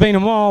face has been a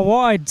mile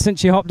wide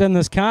since you hopped in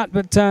this kart,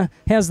 but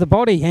how's the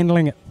body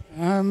handling it?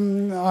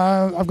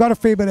 I've got a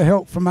fair bit of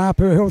help from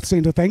Arpur Health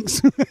Centre,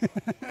 thanks.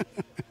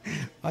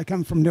 I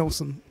come from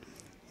Nelson.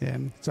 Yeah.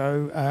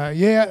 So,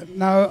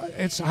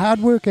 it's hard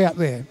work out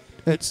there.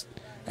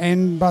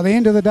 And by the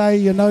end of the day,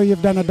 you know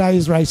you've done a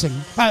day's racing.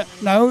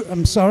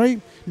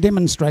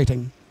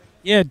 Demonstrating.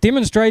 Yeah,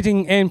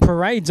 demonstrating and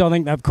parades, I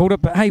think they've called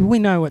it. But, hey, we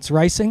know it's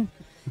racing.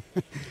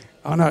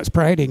 I know it's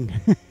parading.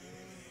 You're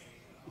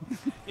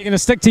going to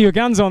stick to your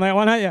guns on that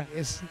one, aren't you?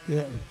 Yes,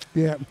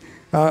 yeah.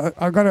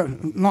 I've got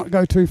to not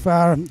go too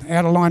far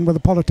out of line with the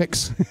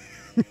politics.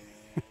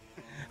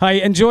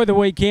 Hey, enjoy the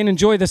weekend,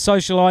 enjoy the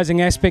socialising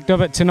aspect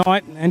of it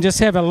tonight, and just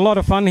have a lot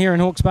of fun here in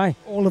Hawke's Bay.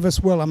 All of us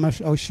will,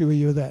 I'll assure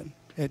you that.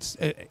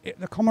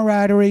 The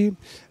camaraderie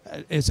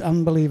is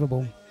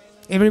unbelievable.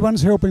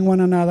 Everyone's helping one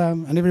another,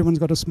 and everyone's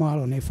got a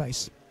smile on their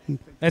face.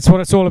 That's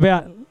what it's all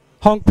about.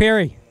 Honk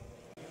Perry.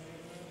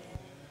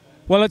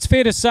 Well, it's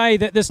fair to say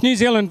that this New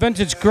Zealand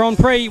Vintage Grand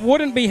Prix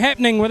wouldn't be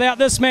happening without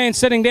this man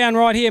sitting down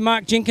right here,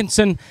 Mark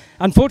Jenkinson.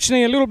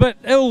 Unfortunately, a little bit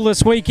ill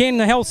this weekend.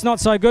 The health's not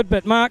so good,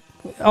 but Mark,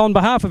 on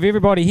behalf of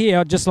everybody here,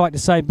 I'd just like to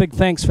say big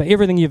thanks for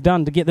everything you've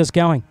done to get this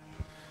going.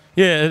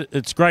 Yeah,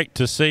 it's great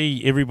to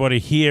see everybody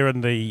here,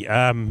 and the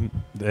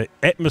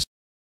atmosphere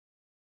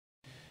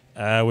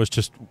was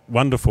just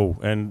wonderful,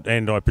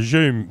 and I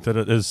presume that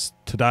it is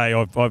today.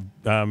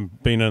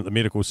 I've been at the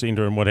medical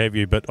centre and what have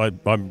you, but I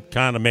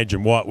can't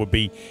imagine why it would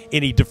be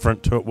any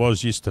different to it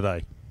was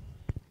yesterday.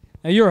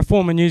 Now, you're a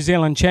former New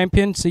Zealand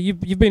champion, so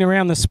you've been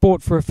around the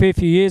sport for a fair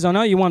few years. I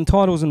know you won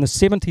titles in the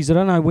 70s. I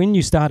don't know when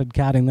you started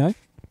karting though.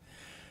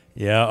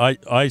 Yeah,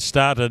 I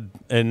started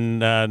in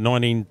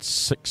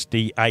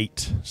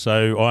 1968,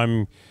 so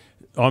I'm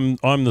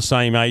the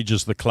same age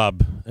as the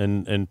club.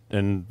 In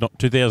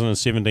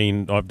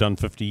 2017, I've done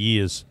 50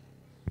 years,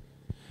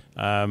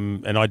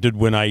 and I did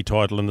win a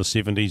title in the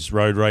 70s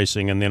road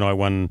racing, and then I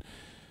won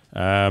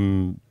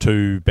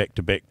 2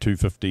 back-to-back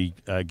 250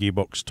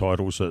 gearbox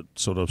titles at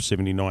sort of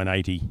 79,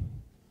 80.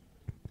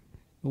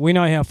 We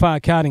know how far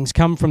karting's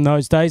come from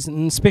those days,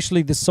 and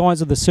especially the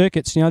size of the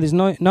circuits. You know, there's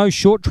no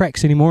short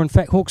tracks anymore. In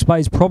fact, Hawke's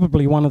Bay is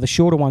probably one of the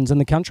shorter ones in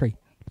the country.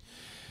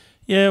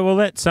 Yeah, well,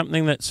 that's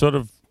something that sort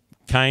of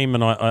came,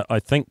 and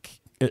I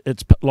think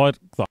it's like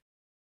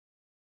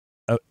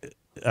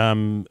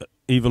the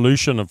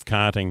evolution of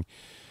karting,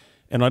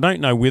 and I don't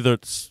know whether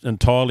it's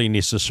entirely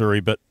necessary,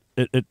 but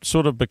it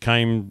sort of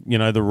became, you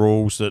know, the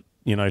rules that,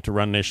 you know, to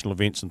run national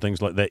events and things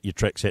like that, your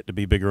tracks had to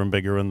be bigger and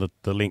bigger, and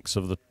the lengths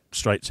of the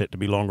straights had to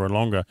be longer and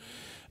longer.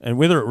 And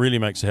whether it really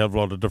makes a hell of a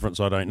lot of difference,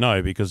 I don't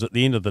know, because at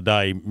the end of the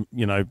day,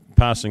 you know,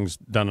 passing's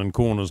done in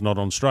corners, not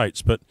on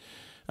straights. But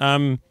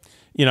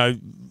you know,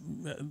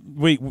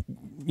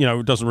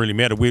 it doesn't really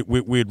matter.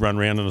 We'd run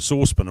around in a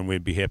saucepan and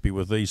we'd be happy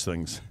with these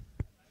things.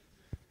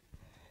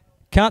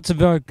 Karts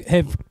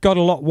have got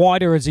a lot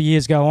wider as the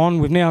years go on.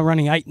 We're now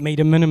running 8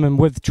 metre minimum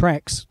width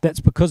tracks.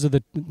 That's because of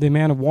the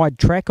amount of wide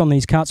track on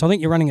these karts. I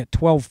think you're running at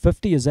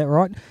 1250, is that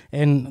right?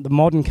 And the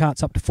modern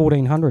karts up to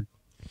 1400.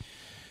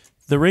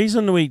 The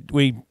reason we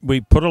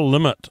put a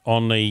limit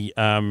on the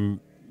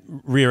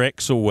rear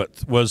axle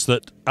width was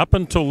that up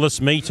until this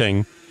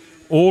meeting,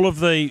 all of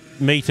the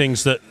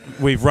meetings that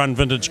we've run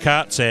vintage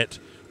karts at,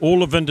 all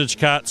the vintage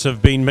karts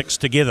have been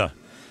mixed together.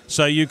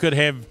 So you could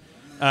have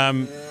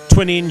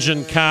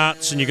twin-engine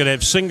karts, and you could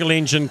have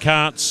single-engine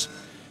karts,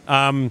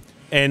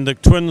 and the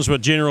twins were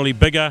generally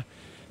bigger,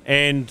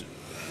 and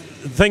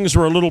things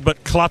were a little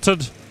bit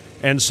cluttered.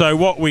 And so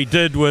what we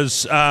did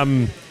was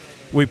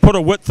we put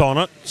a width on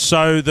it,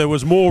 so there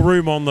was more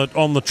room on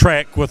the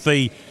track, with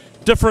the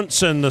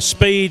difference in the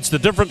speeds, the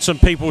difference in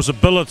people's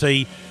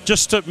ability,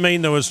 just to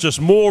mean there was just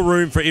more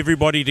room for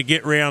everybody to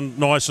get round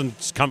nice and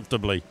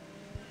comfortably.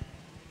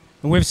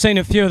 And we've seen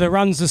a few of the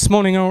runs this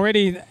morning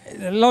already.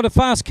 A lot of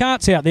fast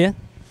karts out there.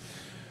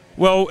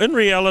 Well, in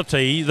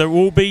reality, there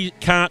will be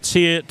karts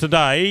here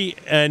today,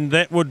 and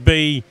that would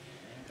be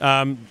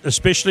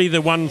especially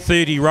the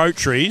 130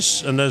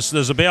 rotaries, and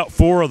there's about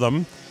 4 of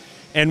them,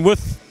 and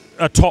with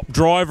a top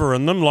driver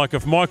in them. Like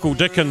if Michael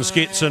Dickens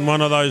gets in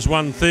one of those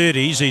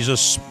 130s, he's a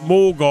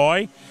small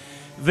guy.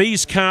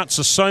 These karts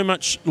are so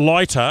much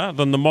lighter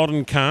than the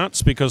modern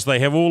karts because they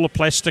have all the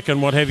plastic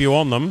and what have you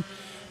on them.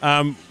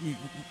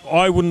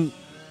 I wouldn't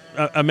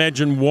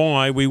imagine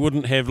why we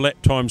wouldn't have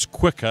lap times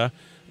quicker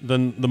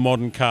than the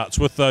modern karts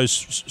with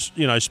those,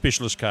 you know,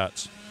 specialist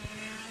karts.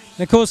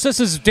 And of course,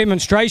 this is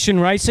demonstration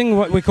racing,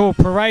 what we call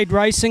parade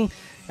racing.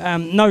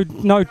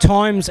 No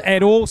times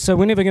at all, so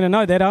we're never going to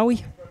know that, are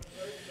we?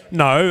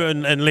 No,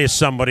 unless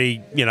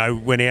somebody, you know,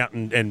 went out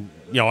and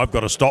you know, I've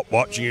got a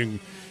stopwatch, you can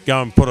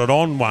go and put it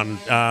on one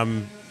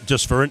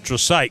just for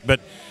interest's sake. But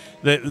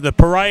the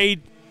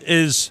parade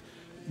is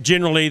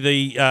generally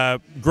the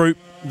group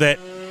that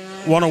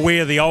want to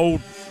wear the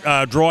old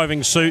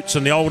driving suits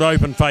and the old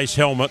open face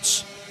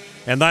helmets,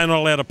 and they're not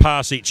allowed to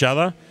pass each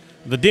other.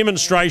 The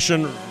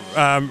demonstration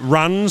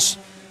runs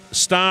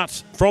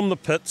start from the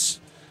pits,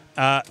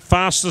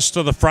 fastest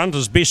to the front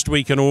as best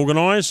we can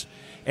organise,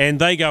 and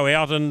they go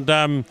out, and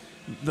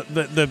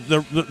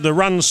the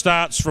run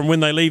starts from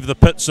when they leave the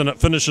pits, and it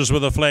finishes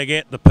with a flag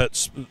at the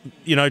pits.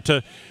 You know,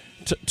 to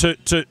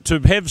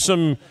have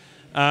some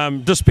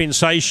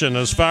dispensation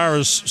as far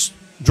as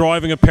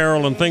driving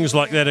apparel and things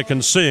like that are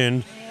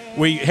concerned,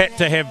 we had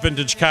to have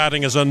vintage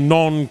karting as a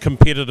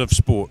non-competitive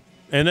sport.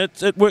 And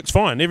it works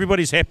fine.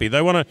 Everybody's happy.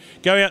 They want to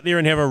go out there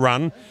and have a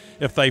run.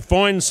 If they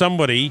find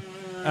somebody,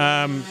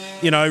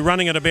 you know,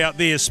 running at about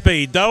their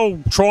speed,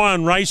 they'll try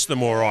and race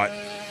them all right.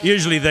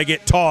 Usually they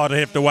get tired and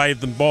have to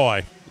wave them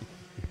by.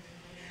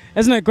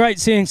 Isn't it great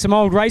seeing some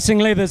old racing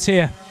leathers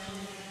here?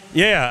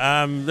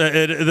 Yeah,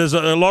 there's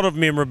a lot of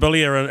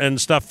memorabilia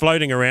and stuff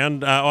floating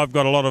around. I've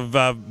got a lot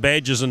of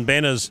badges and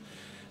banners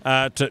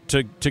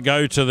to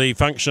go to the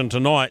function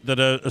tonight that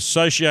are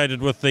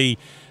associated with the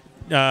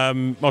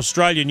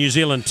Australia-New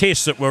Zealand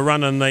tests that were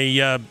run in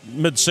the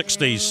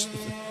mid-60s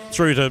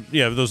through to,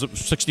 you know, there was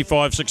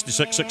 65,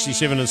 66,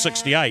 67 and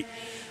 68,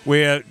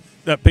 where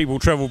people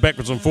travelled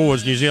backwards and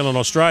forwards, New Zealand,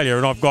 Australia,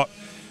 and I've got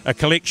a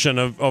collection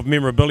of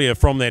memorabilia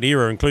from that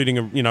era,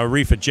 including a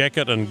reefer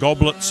jacket and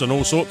goblets and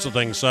all sorts of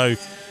things. So,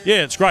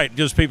 yeah, it's great. It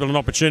gives people an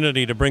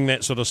opportunity to bring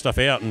that sort of stuff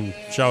out and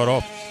show it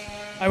off.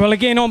 Well,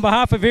 again, on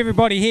behalf of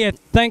everybody here,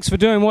 thanks for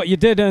doing what you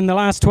did in the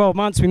last 12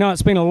 months. We know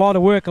it's been a lot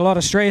of work, a lot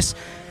of stress,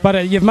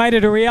 but you've made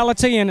it a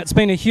reality and it's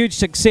been a huge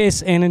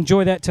success, and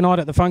enjoy that tonight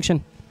at the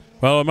function.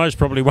 Well, I most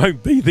probably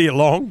won't be there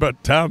long, but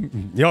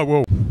yeah, I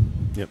will.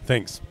 Yep,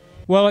 thanks.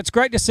 Well, it's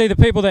great to see the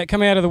people that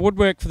come out of the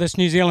woodwork for this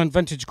New Zealand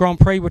Vintage Grand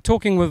Prix. We're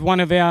talking with one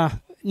of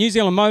our New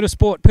Zealand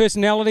Motorsport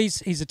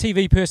personalities. He's a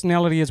TV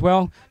personality as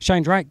well.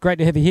 Shane Drake, great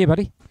to have you here,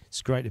 buddy.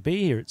 It's great to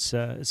be here. It's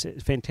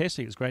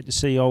fantastic. It's great to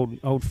see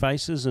old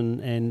faces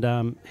and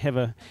get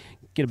a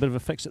bit of a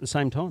fix at the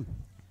same time.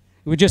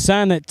 We were just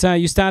saying that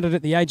you started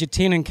at the age of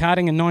 10 in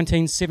karting in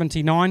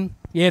 1979.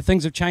 Yeah,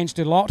 things have changed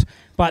a lot,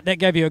 but that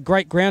gave you a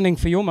great grounding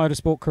for your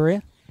motorsport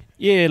career.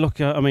 Yeah, look,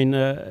 I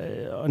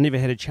never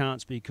had a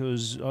chance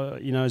because,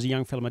 as a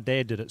young fella, my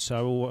dad did it.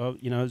 So,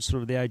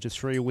 sort of the age of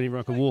 3 or whenever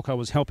I could walk, I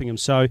was helping him.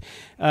 So,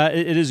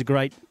 it is a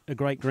great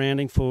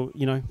grounding for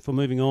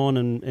moving on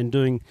and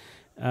doing,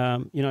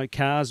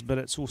 cars. But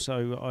it's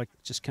also, I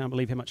just can't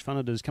believe how much fun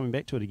it is coming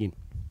back to it again.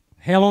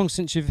 How long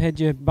since you've had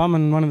your bum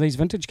in one of these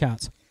vintage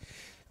karts?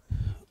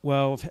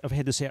 Well, I've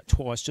had this out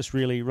twice, just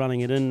really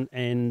running it in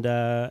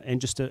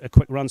and just a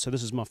quick run. So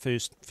this is my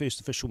first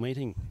official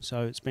meeting.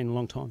 So it's been a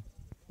long time.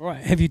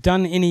 Right. Have you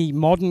done any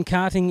modern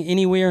karting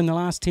anywhere in the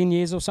last 10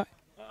 years or so?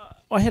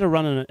 I had a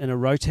run in a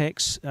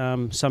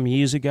Rotax some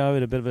years ago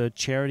at a bit of a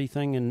charity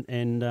thing,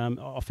 and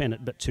I found it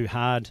a bit too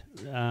hard.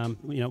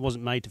 It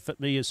wasn't made to fit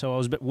me, so I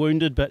was a bit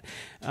wounded. But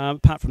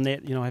apart from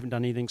that, I haven't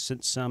done anything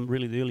since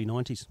really the early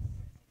 90s.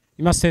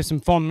 You must have some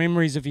fond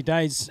memories of your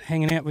days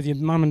hanging out with your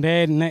mum and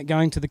dad and that,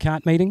 going to the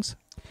kart meetings?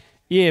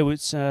 Yeah,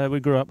 we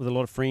grew up with a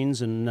lot of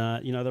friends, and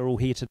they're all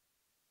here today.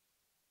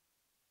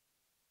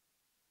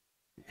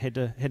 Had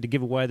to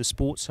give away the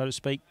sport, so to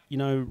speak,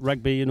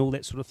 rugby and all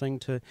that sort of thing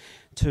to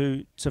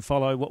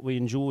follow what we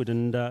enjoyed,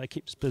 and it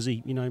kept us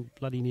busy,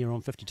 bloody near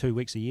on 52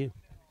 weeks a year.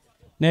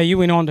 Now, you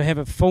went on to have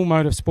a full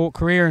motorsport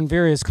career in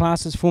various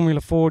classes,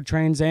 Formula Ford,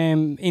 Trans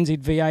Am, NZ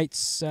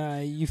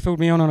V8s. You filled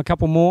me on a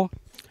couple more.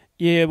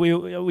 Yeah,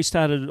 we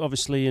started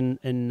obviously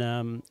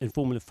in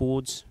Formula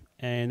Fords,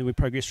 and then we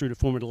progressed through to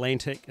Formula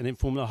Atlantic, and then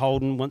Formula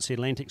Holden. Once the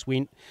Atlantics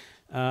went,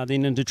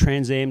 then into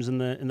Trans Ams in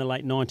the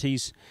late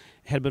 90s.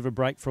 Had a bit of a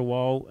break for a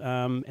while,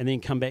 and then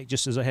come back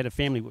just as I had a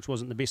family, which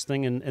wasn't the best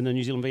thing, in the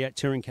New Zealand V8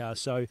 touring car.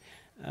 So,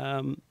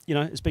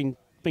 it's been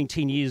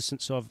 10 years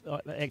since I've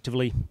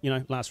actively,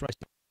 last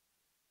raced.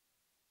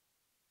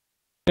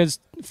 As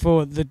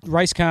for the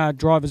race car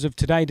drivers of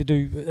today to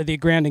do their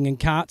grounding in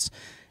karts,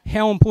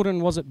 how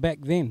important was it back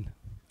then?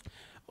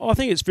 I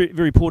think it's very,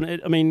 very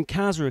important.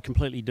 Cars are a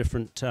completely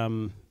different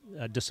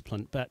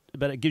discipline, but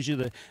it gives you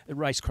the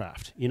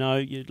racecraft.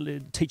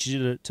 It teaches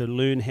you to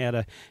learn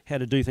how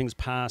to do things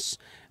pass.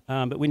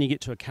 But when you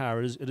get to a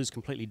car, it is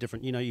completely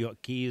different. You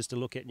got gears to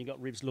look at, and you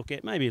got revs to look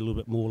at. Maybe a little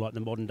bit more like the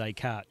modern day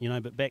kart.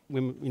 But back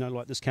when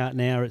like this kart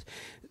now,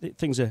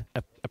 things are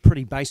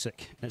pretty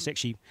basic. It's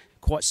actually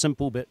quite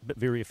simple, but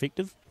very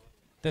effective.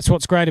 That's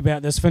what's great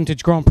about this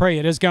Vintage Grand Prix.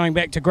 It is going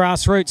back to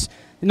grassroots.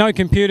 No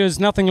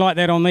computers, nothing like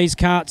that on these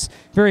karts.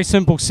 Very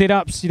simple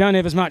setups. You don't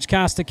have as much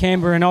caster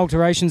camber and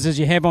alterations as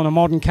you have on a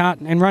modern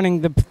kart, and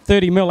running the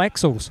 30mm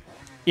axles.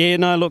 Yeah,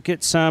 no, look,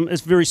 it's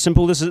very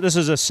simple. This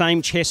is the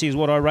same chassis as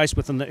what I raced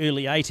with in the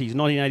early 80s,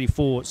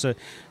 1984. It's the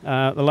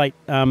late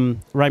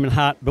Raymond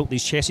Hart built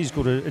these chassis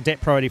called a DAT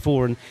Pro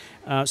 84,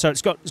 and so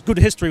it's good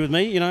history with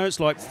me.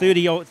 It's like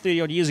 30 odd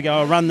years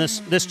ago I run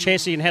this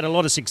chassis and had a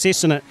lot of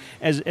success in it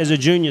as a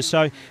junior.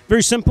 So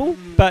very simple,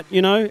 but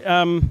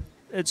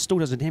it still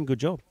does a damn good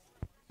job.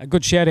 A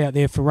good shout out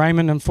there for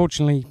Raymond.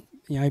 Unfortunately,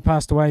 he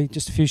passed away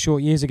just a few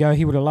short years ago.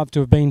 He would have loved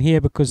to have been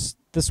here because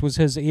this was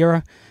his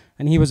era,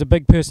 and he was a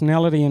big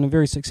personality and a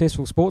very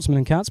successful sportsman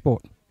in kart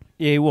sport.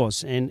 Yeah, he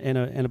was, and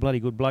a bloody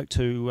good bloke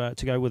to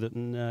go with it.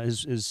 And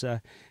his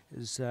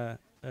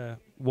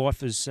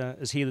wife is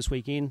here this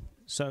weekend,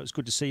 so it's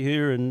good to see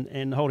her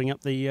and holding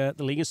up the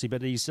legacy.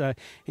 But he's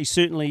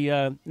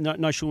certainly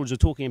no shortage of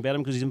talking about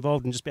him because he's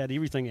involved in just about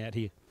everything out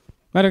here.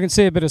 Mate, I can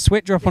see a bit of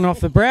sweat dropping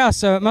off the brow,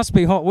 so it must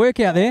be hot work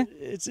out there.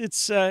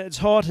 It's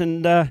hot,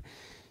 and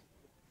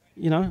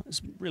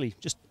it's really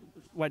just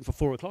waiting for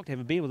 4 o'clock to have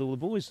a beer with all the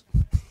boys.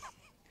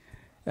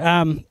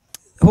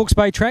 Hawke's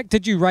Bay track,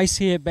 did you race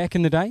here back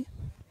in the day?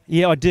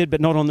 Yeah, I did, but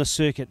not on this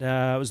circuit.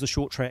 It was the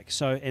short track.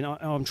 So, and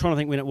I'm trying to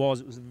think when it was.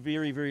 It was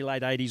very, very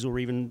late 80s or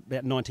even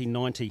about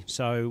 1990.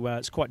 So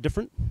it's quite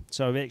different.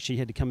 So I've actually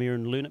had to come here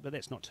and learn it, but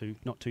that's not too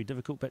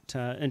difficult. But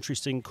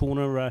interesting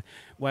corner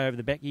way over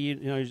the back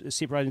here.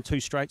 Separating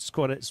two straights.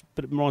 But it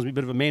reminds me a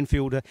bit of a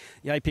Manfield.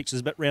 The apex is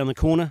a bit round the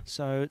corner,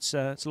 so it's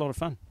a lot of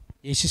fun.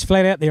 Yeah, she's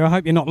flat out there. I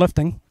hope you're not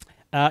lifting.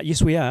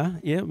 Yes, we are.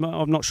 Yeah,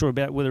 I'm not sure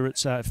about whether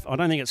it's. I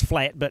don't think it's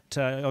flat, but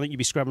I think you'd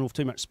be scrubbing off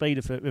too much speed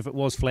if it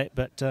was flat.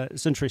 But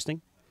it's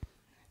interesting.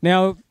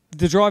 Now,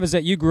 the drivers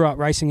that you grew up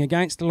racing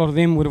against, a lot of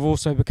them would have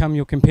also become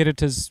your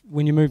competitors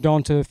when you moved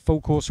on to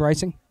full course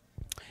racing.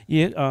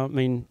 Yeah,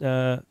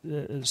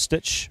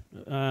 Stitch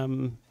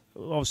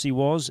obviously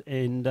was,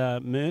 and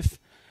Murph.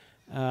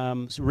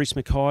 So Reese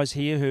Mackay's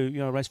here,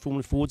 who raced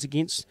Formula Fords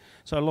against.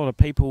 So a lot of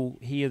people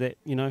here that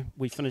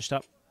we finished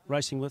up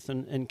racing with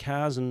in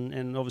cars,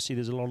 and obviously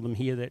there's a lot of them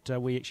here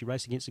that we actually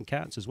race against in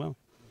karts as well.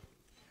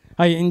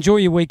 Hey, enjoy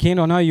your weekend.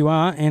 I know you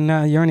are, and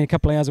you're only a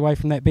couple of hours away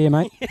from that beer,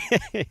 mate.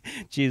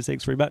 Cheers,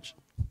 thanks very much.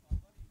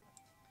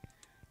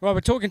 Right,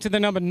 we're talking to the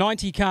number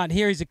 90 kart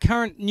here. He's a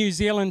current New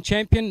Zealand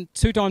champion,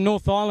 two-time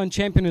North Island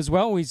champion as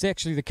well. He's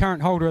actually the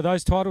current holder of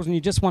those titles, and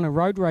you just won a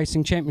road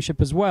racing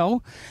championship as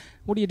well.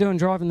 What are you doing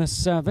driving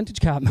this vintage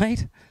kart,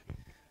 mate?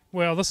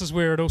 Well, this is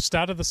where it all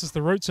started. This is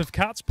the roots of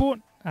kart sport,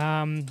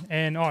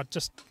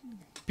 just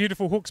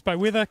beautiful Hawke's Bay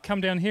weather.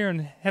 Come down here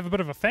and have a bit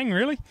of a fang,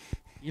 really.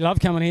 You love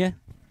coming here?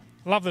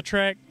 Love the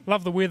track,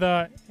 love the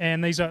weather,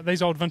 and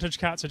these old vintage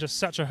karts are just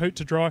such a hoot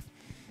to drive.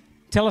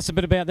 Tell us a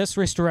bit about this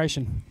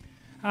restoration.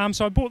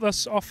 So I bought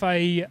this off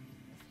a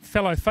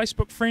fellow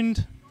Facebook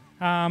friend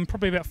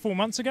probably about 4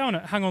 months ago, and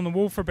it hung on the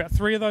wall for about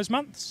 3 of those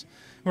months,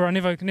 where I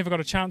never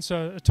got a chance,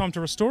 a time to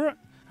restore it.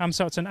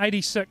 So it's an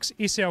 86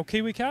 SL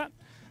Kiwi kart.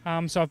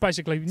 So I've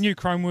basically new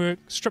chrome work,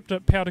 stripped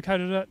it, powder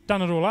coated it,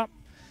 done it all up,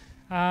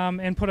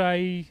 and put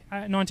a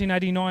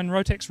 1989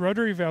 Rotax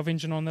rotary valve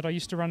engine on that I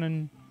used to run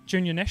in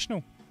Junior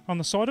National on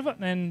the side of it,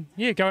 and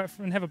yeah, go out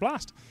and have a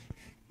blast.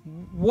 I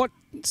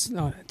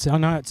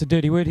know it's a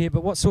dirty word here,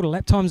 but what sort of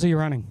lap times are you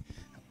running?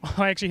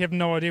 I actually have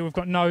no idea.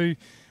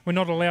 We're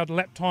not allowed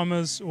lap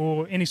timers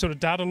or any sort of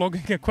data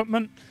logging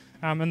equipment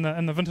in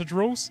the vintage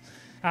rules.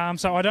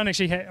 So I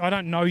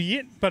don't know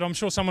yet, but I'm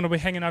sure someone will be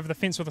hanging over the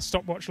fence with a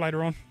stopwatch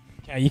later on.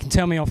 Okay, you can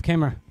tell me off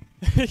camera.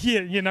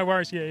 yeah, no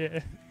worries.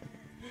 Yeah.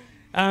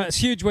 It's a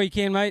huge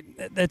weekend, mate.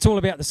 It's all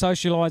about the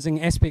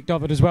socialising aspect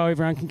of it as well.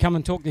 Everyone can come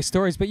and talk their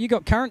stories, but you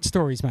got current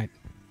stories, mate.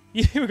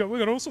 Yeah, we've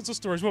got all sorts of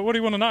stories. What do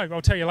you want to know?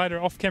 I'll tell you later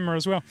off camera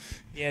as well.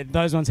 Yeah,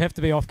 those ones have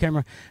to be off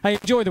camera. Hey,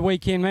 enjoy the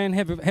weekend, man.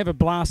 Have a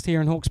blast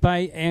here in Hawke's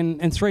Bay, and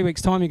in 3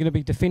 weeks' time you're going to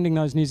be defending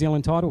those New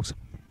Zealand titles.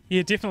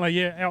 Yeah, definitely.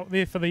 Yeah, out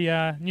there for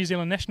the New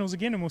Zealand Nationals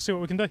again, and we'll see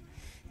what we can do.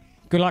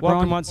 Good luck, Welcome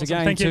Ryan, once awesome.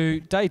 again Thank to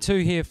you. day 2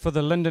 here for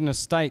the Linden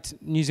Estate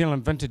New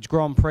Zealand Vintage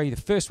Grand Prix, the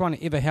first one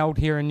ever held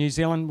here in New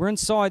Zealand. We're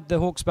inside the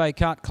Hawke's Bay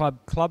Kart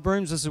Club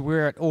rooms. This is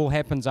where it all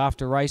happens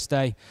after race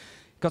day.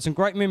 Got some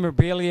great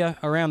memorabilia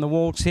around the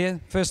walls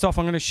here. First off,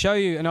 I'm going to show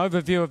you an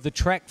overview of the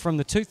track from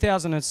the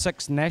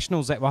 2006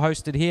 Nationals that were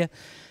hosted here.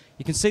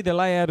 You can see the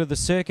layout of the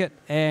circuit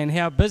and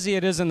how busy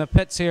it is in the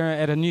pits here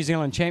at a New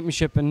Zealand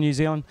Championship in New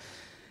Zealand.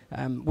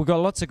 We've got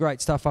lots of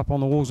great stuff up on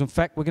the walls. In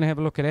fact, we're going to have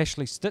a look at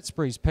Ashley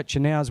Stitsbury's picture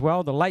now as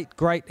well, the late,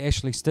 great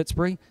Ashley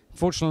Stitsbury.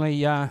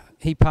 Fortunately,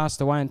 he passed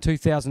away in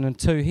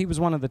 2002. He was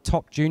one of the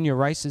top junior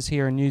racers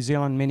here in New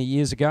Zealand many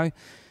years ago.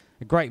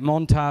 A great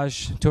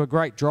montage to a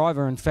great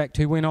driver, in fact,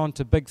 who went on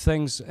to big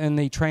things in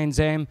the Trans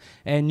Am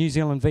and New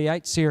Zealand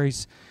V8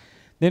 series.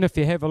 Then if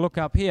you have a look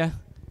up here,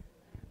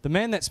 the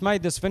man that's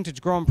made this Vintage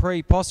Grand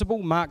Prix possible,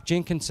 Mark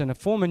Jenkinson, a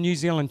former New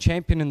Zealand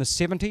champion in the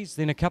 70s,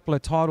 then a couple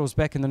of titles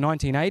back in the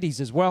 1980s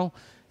as well.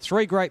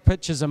 3 great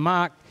pictures of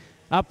Mark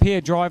up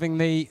here driving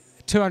the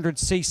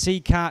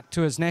 200cc kart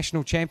to his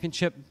national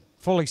championship,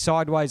 fully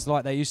sideways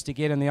like they used to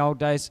get in the old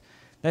days.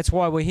 That's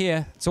why we're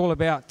here. It's all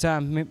about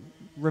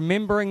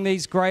remembering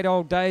these great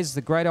old days,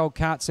 the great old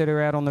karts that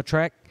are out on the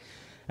track.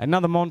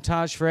 Another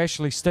montage for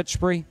Ashley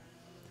Stitsbury,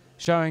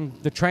 showing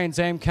the Trans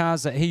Am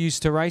cars that he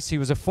used to race. He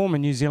was a former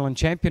New Zealand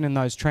champion in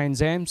those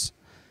Trans Ams.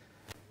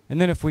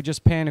 And then if we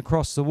just pan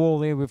across the wall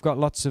there, we've got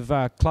lots of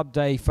Club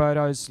Day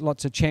photos,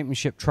 lots of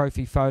championship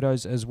trophy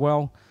photos as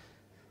well.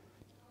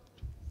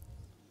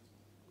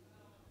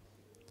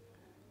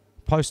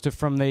 Poster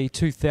from the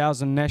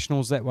 2000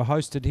 Nationals that were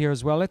hosted here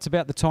as well. That's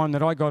about the time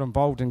that I got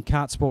involved in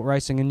kart sport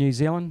racing in New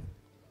Zealand.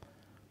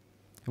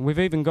 And we've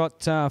even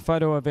got a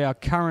photo of our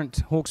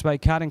current Hawke's Bay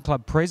Karting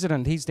Club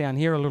president. He's down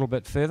here a little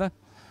bit further.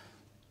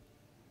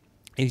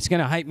 He's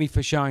going to hate me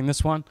for showing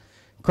this one.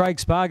 Craig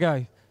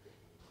Spargo,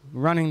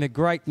 running the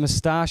great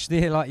moustache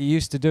there like you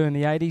used to do in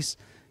the 80s.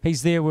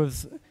 He's there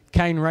with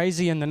Kane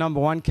Raisey in the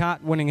 #1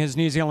 kart, winning his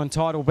New Zealand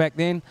title back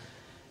then.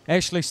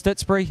 Ashley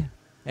Stitsbury.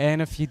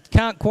 And if you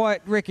can't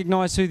quite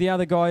recognise who the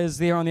other guy is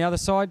there on the other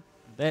side,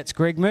 that's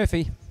Greg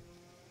Murphy.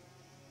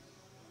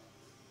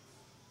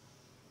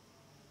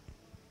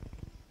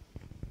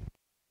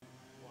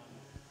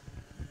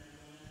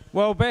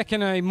 Well, back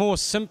in a more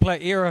simpler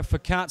era for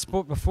kart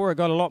sport, before it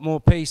got a lot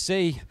more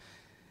PC,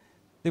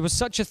 there was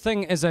such a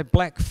thing as a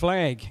black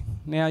flag.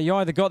 Now, you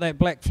either got that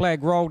black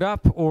flag rolled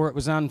up or it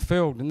was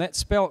unfurled, and that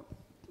spelt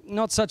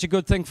not such a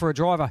good thing for a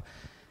driver.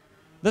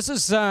 This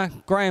is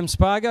Graham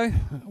Spargo,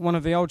 one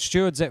of the old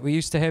stewards that we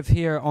used to have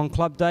here on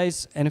club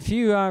days, and if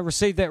you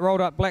received that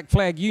rolled up black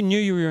flag, you knew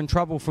you were in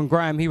trouble from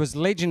Graham. He was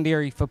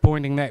legendary for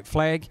pointing that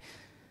flag.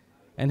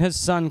 And his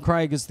son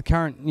Craig is the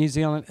current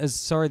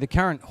the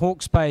current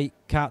Hawke's Bay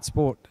Kart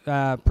Sport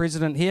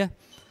president here.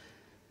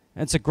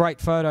 It's a great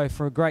photo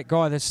for a great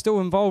guy that's still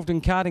involved in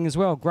karting as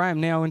well.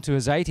 Graham now into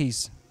his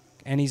 80s,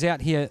 and he's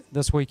out here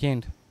this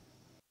weekend.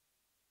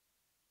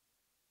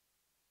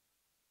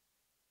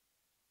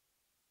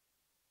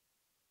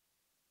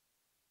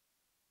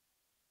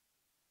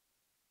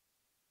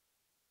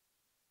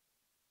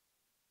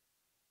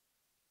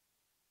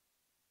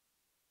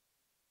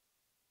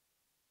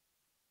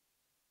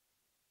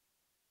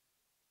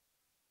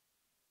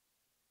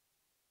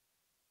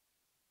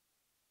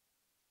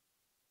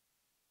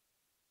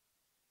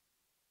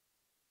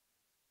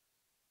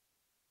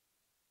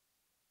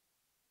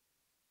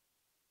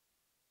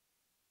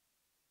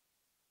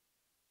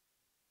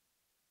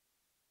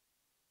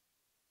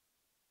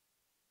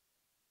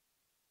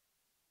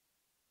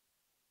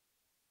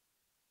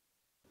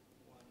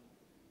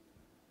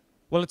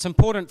 Well, it's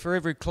important for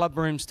every club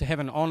rooms to have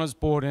an honours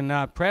board, and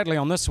proudly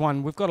on this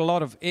one, we've got a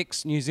lot of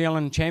ex-New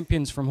Zealand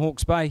champions from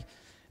Hawke's Bay.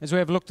 As we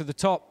have a look to the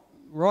top,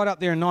 right up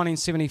there in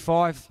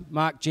 1975,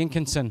 Mark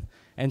Jenkinson,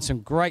 and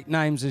some great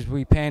names as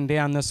we pan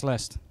down this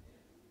list.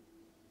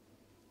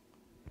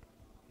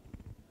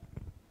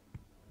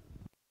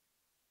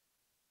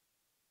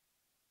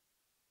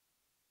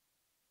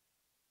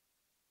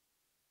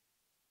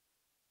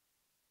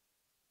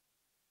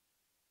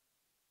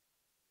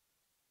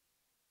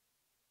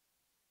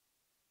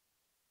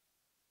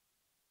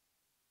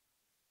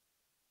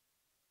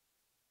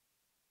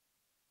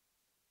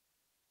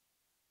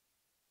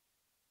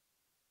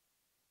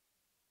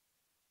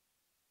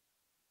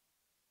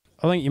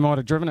 I think you might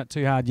have driven it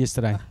too hard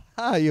yesterday.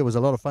 Yeah, it was a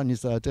lot of fun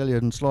yesterday, I tell you,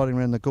 and sliding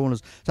around the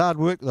corners. It's hard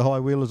work, the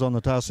high wheelers on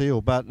the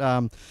Tarsiel, but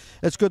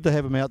it's good to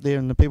have them out there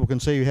and the people can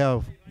see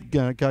how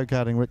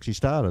go-karting actually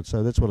started,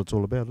 so that's what it's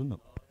all about, isn't it?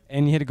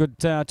 And you had a good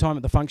time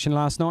at the function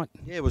last night?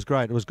 Yeah, it was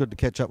great. It was good to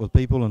catch up with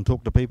people and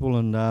talk to people,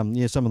 and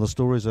yeah, some of the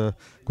stories are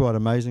quite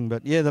amazing.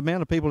 But yeah, the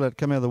amount of people that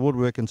come out of the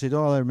woodwork and said,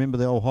 oh, they remember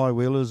the old high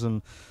wheelers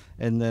and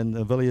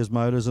the Villiers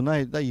motors, and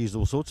they used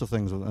all sorts of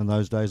things in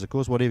those days, of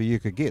course, whatever you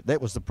could get.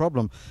 That was the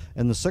problem.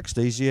 In the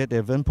 60s, you had to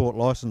have import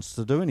license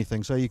to do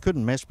anything, so you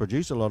couldn't mass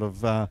produce a lot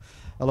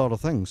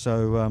of things.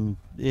 So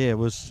yeah, it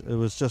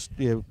was just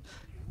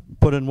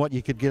put in what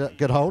you could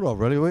get hold of,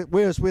 really.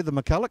 Whereas where the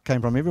McCulloch came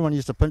from, everyone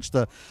used to pinch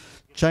the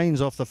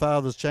chains off the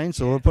father's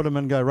chainsaw, put them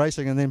in, go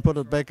racing, and then put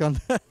it back on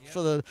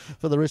for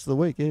the rest of the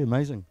week. Yeah,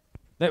 amazing.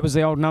 That was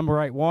the old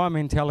number 8 wire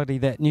mentality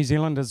that New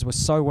Zealanders were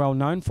so well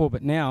known for,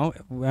 but now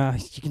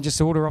you can just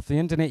order off the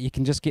internet, you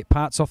can just get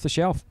parts off the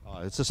shelf.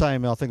 Oh, it's the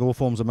same. I think all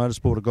forms of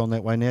motorsport have gone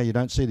that way now. You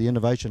don't see the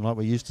innovation like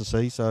we used to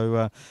see,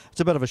 so it's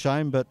a bit of a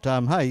shame, but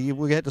hey,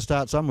 we had to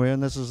start somewhere,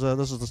 and this is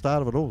the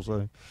start of it all.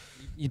 So.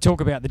 You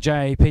talk about the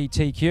JAP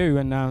TQ,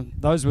 and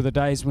those were the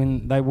days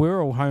when they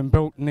were all home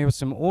built, and there were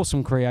some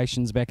awesome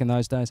creations back in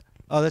those days.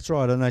 Oh, that's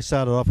right, and they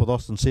started off with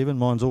Austin 7.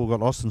 Mine's all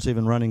got Austin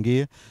 7 running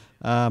gear.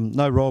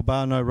 No roll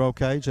bar, no roll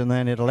cage, and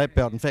then had a lap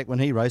belt. In fact, when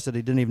he raced it,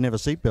 he didn't even have a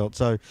seat belt.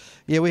 So,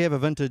 yeah, we have a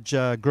vintage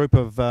group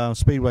of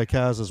speedway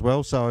cars as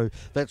well. So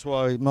that's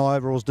why my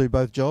overalls do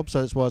both jobs.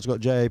 So that's why it's got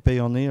JAP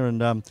on there,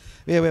 and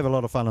yeah, we have a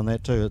lot of fun on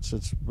that too.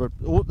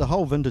 The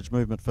whole vintage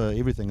movement for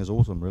everything is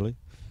awesome, really.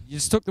 You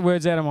just took the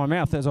words out of my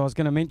mouth as I was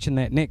going to mention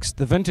that next.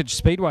 The vintage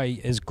speedway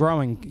is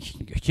growing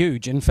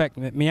huge. In fact,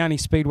 at Meani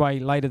Speedway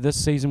later this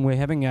season, we're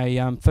having a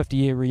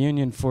 50-year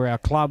reunion for our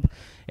club,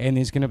 and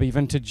there's going to be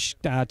vintage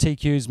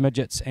TQs,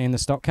 midgets, and the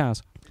stock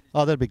cars.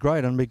 Oh, that'd be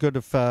great, and it'd be good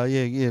if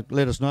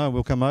let us know and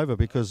we'll come over,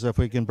 because if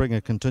we can bring a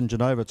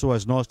contingent over, it's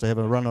always nice to have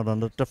a run it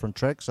on a different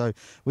track. So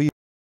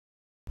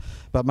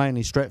but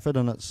mainly Stratford,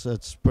 and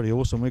it's pretty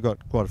awesome. We've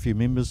got quite a few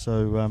members,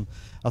 so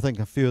I think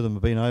a few of them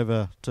have been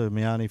over to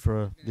Meani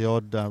for the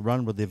odd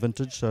run with their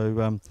vintage.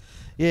 So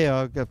yeah,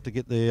 I'll have to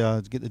get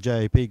the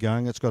JAP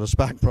going. It's got a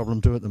spark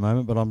problem too at the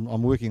moment, but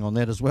I'm working on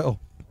that as well.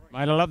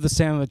 Mate, I love the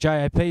sound of the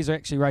JAPs. I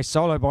actually raced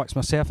solo bikes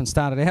myself and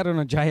started out on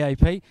a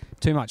JAP.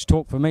 Too much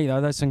torque for me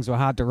though, those things were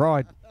hard to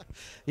ride.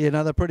 Yeah,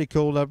 no, they're pretty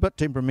cool. They're a bit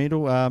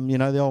temperamental, you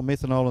know, the old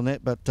methanol and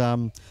that,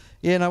 but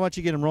yeah, no, once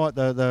you get them right,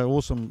 they're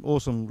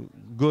awesome,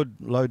 good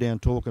low-down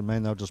talking,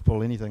 man. They'll just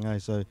pull anything, eh?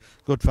 So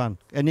good fun.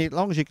 And as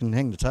long as you can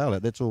hang the tail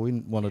out, that's all we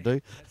want to do.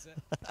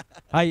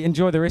 Hey,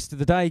 enjoy the rest of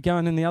the day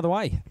going in the other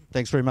way.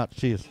 Thanks very much.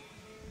 Cheers.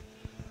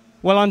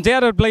 Well,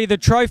 undoubtedly the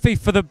trophy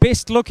for the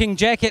best-looking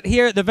jacket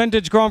here at the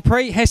Vintage Grand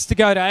Prix has to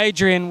go to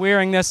Adrian,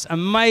 wearing this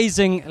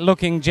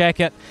amazing-looking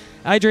jacket.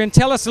 Adrian,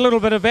 tell us a little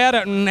bit about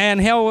it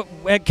and how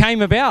it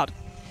came about.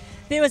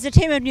 There was a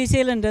team of New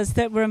Zealanders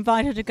that were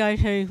invited to go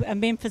to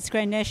Memphis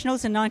Grand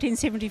Nationals in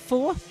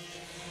 1974,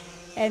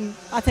 and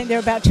I think there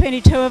were about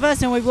 22 of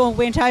us, and we all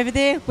went over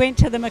there, went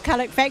to the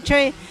McCulloch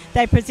factory.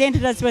 They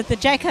presented us with the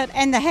jacket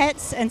and the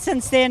hats, and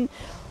since then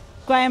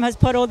Graham has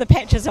put all the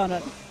patches on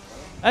it.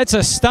 It's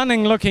a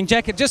stunning looking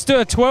jacket. Just do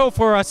a 12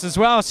 for us as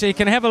well so you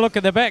can have a look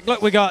at the back.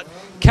 Look, we got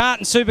Kart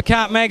and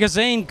Superkart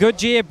magazine,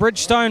 Goodyear,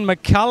 Bridgestone,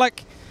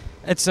 McCulloch.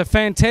 It's a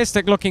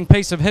fantastic looking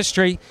piece of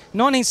history.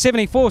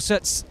 1974, so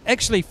it's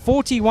actually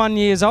 41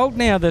 years old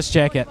now, this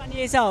jacket. 41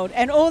 years old,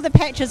 and all the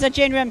patches are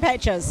genuine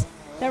patches.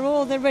 They're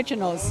all the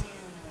originals.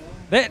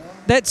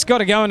 That's got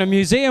to go in a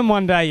museum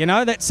one day, you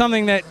know. That's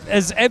something that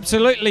is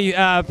absolutely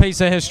a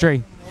piece of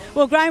history.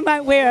 Well, Graham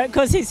won't wear it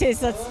because he says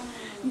that's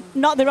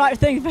not the right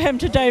thing for him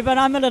to do, but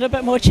I'm a little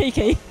bit more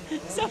cheeky.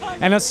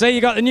 And I see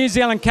you got the New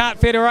Zealand Kart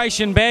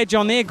Federation badge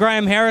on there,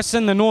 Graham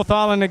Harrison, the North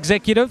Island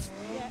executive.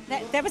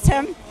 Yeah, that was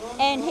him.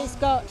 And he's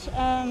got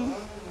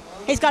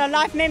a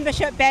life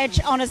membership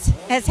badge on his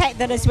hat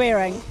that he's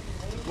wearing.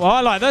 Well,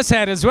 I like this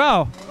hat as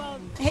well. Well,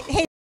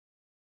 he's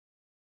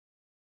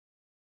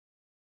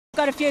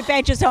got a few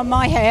badges on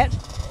my hat,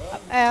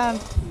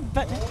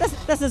 but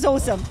this is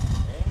awesome.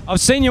 I've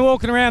seen you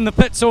walking around the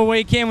pits all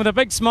weekend with a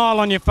big smile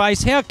on your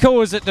face. How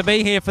cool is it to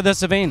be here for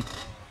this event?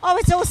 Oh,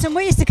 it's awesome.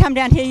 We used to come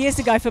down here years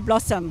ago for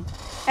Blossom,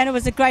 and it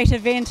was a great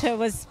event. It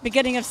was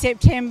beginning of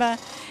September,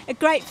 a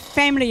great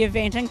family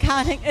event, and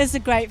karting is a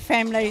great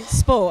family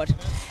sport.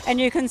 And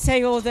you can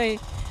see all the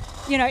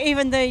you know,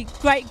 even the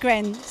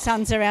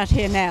great-grandsons are out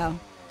here now.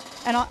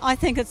 And I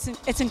think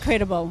it's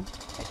incredible.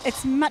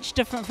 It's much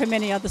different from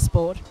any other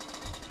sport.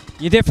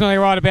 You're definitely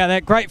right about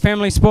that. Great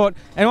family sport.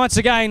 And once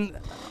again,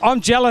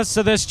 I'm jealous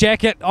of this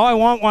jacket. I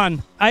want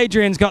one.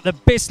 Adrian's got the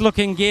best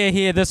looking gear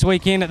here this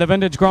weekend at the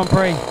Vintage Grand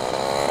Prix.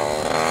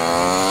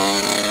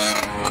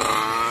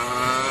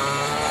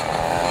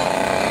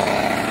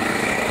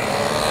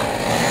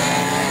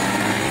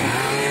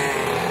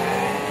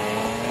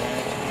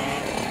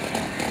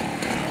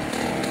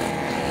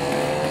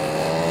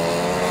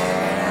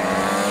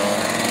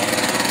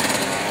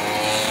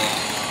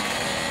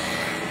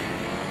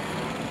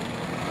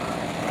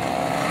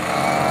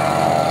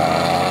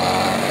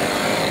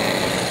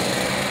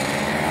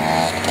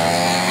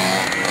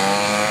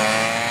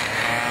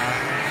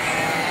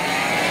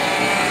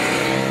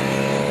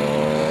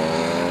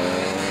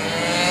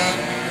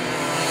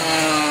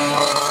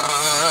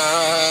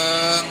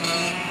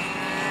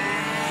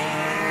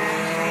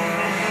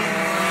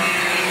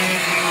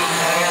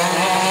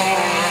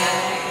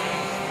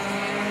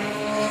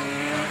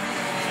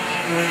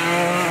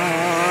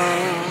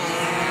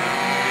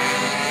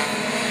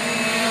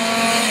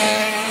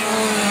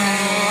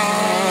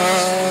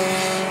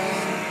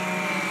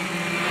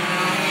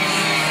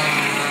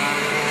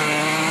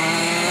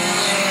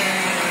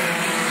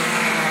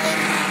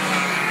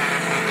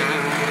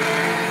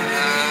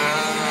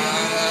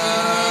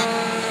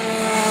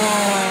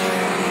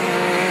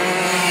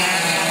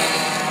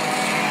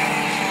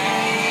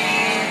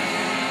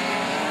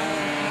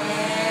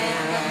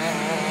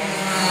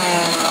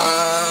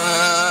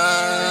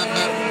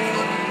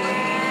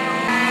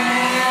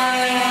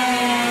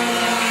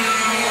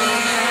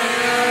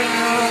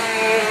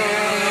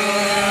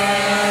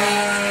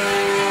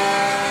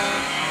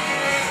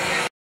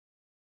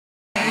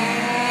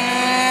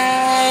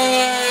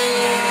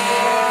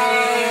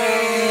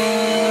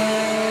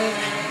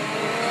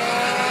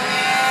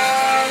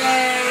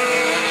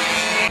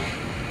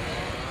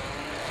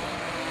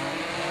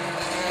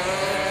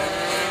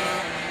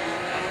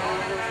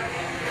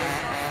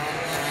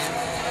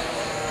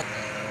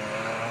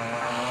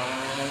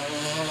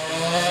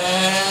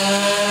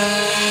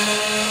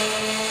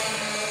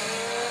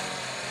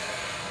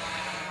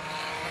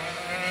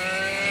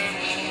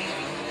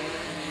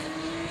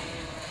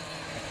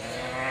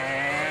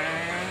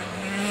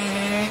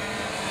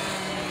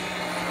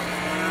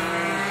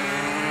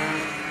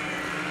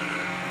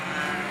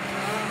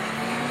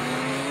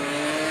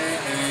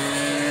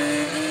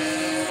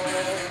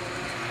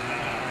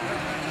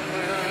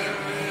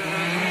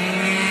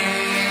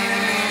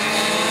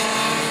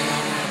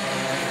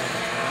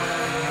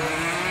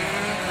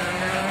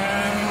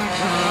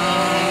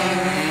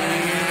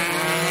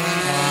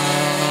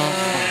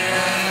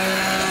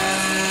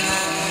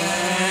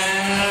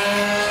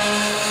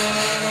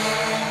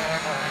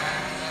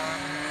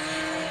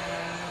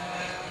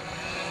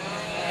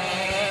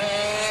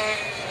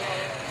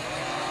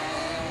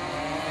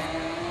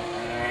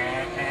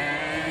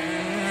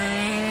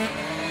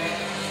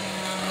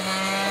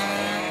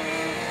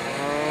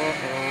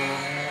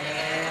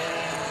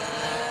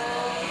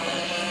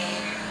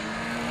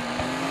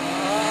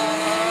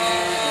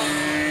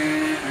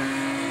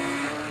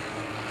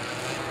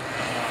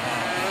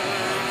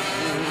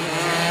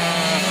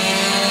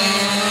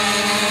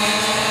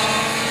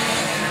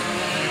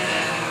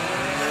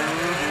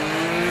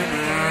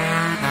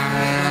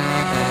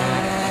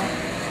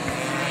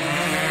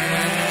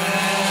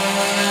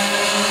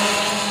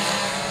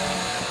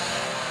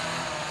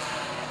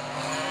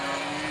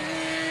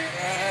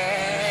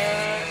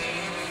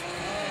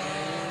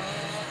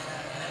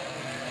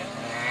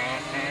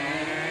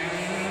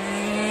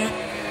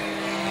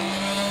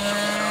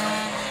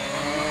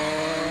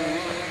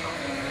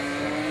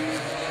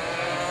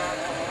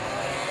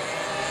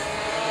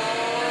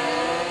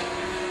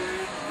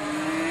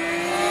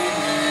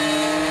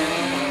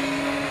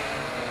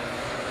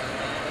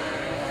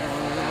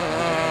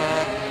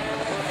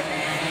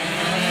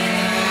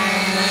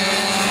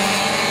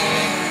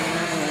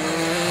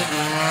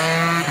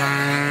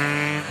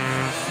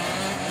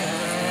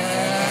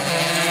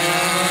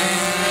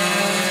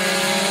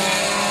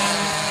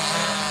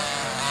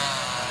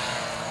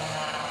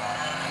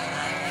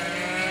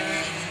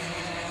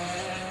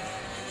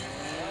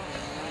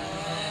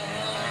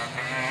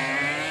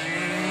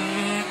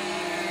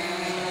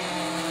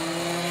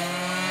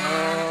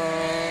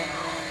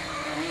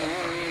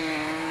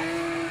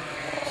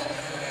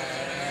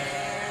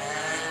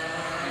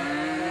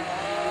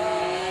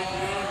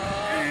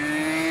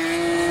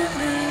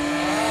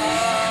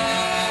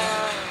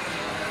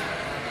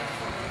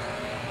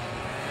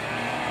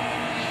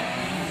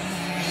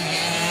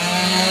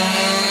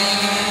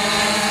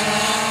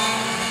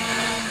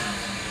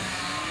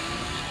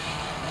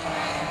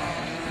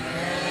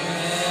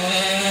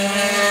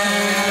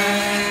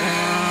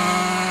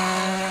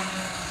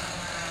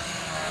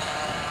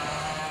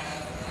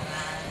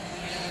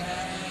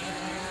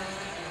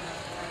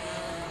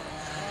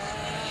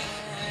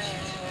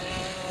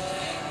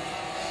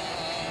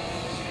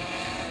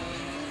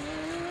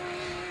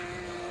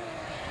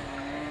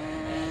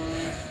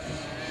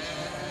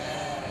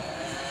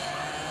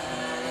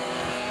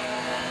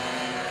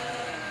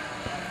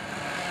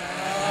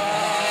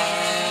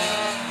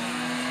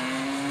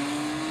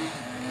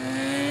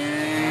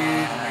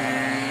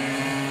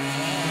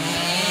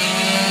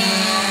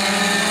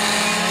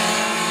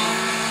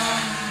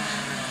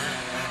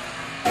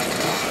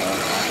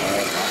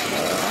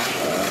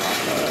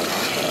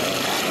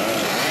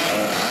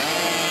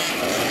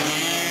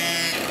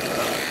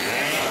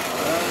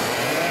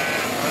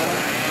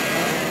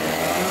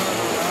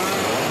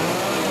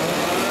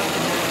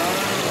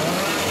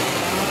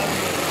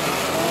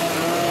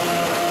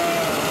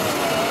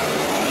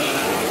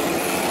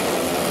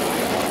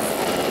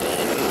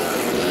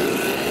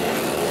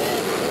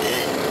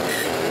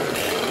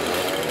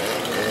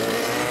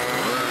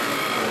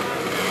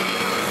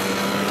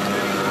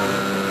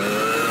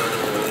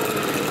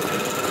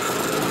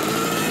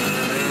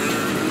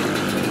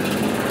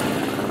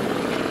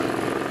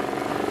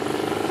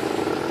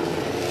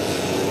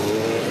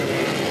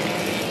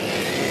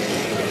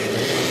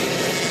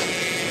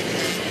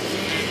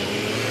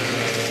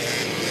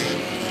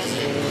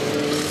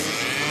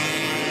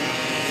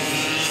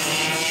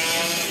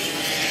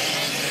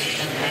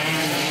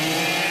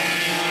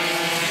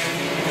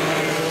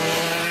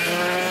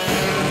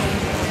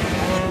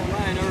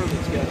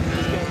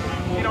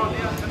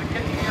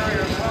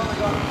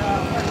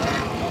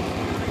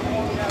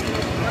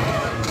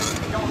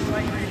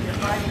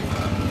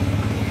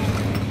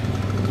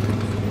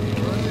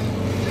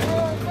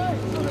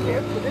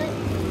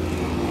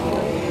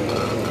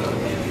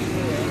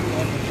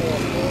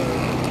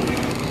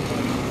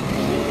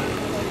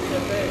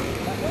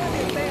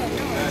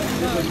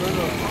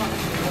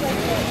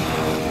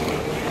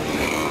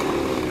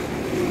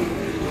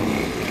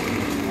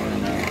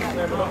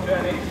 Have a look at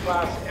our next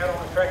class out on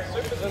the track.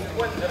 Supers and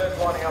twins, it is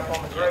lining up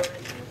on the group.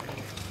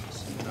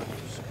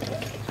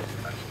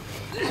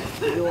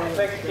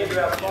 Thanks again to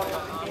our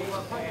sponsors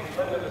again, and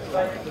Linden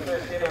Estate, the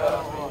first ever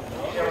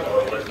New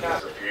Zealand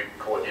There's a few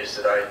caught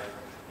yesterday,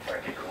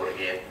 don't get caught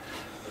again.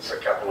 There's a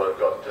couple that have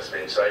got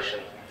dispensation.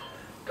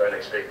 Don't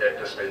expect that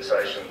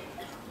dispensation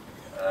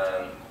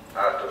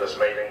after this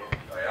meeting.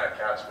 They are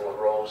kart sport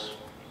rules.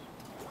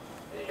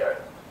 There you go.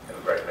 Have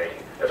a great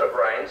meeting. If it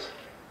rains,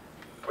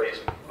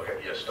 please look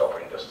at your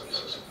stopping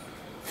distances.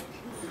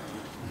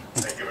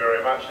 Thank you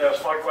very much. Now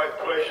it's my great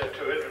pleasure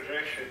to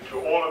introduce you to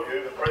all of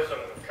you, the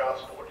President of Kart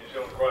Sport New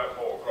Zealand, Graham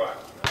Moore. Graham.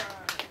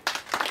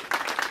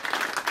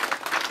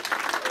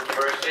 Thank you,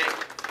 Brucey.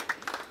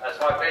 It's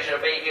my pleasure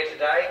to be here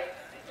today.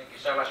 Thank you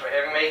so much for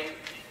having me.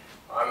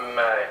 I'm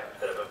a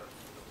bit of a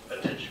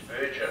vintage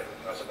virgin,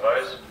 I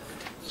suppose.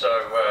 So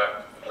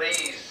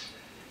please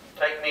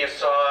take me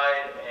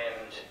aside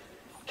and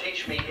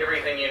teach me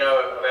everything you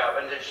know about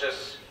vintage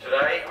this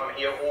today. I'm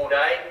here all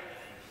day.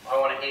 I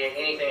want to hear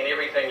anything and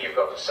everything you've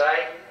got to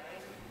say,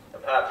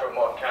 apart from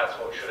what Kart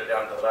Sport should have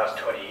done for the last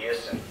 20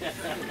 years.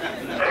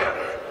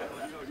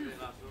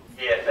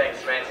 Yeah,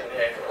 thanks, Manson.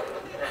 Yeah.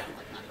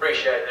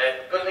 Appreciate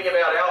that. Good thing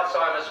about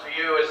Alzheimer's for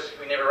you is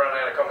we never run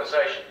out of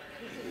conversation.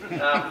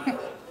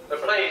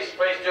 But please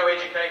do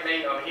educate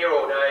me. I'm here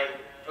all day.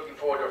 Looking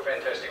forward to a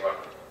fantastic one.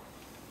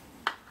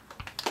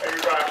 Thank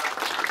you, Graham.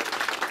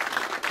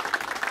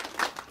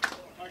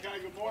 Okay,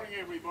 good morning,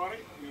 everybody.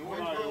 You all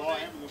know who I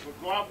am. The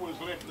glove was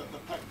left at the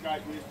pit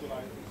gate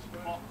yesterday. It's a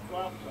hot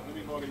glove, so if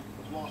anybody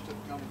has lost it,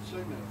 come and see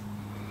me.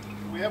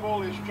 We have all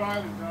the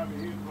Australians over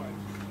here, please.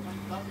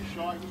 Don't be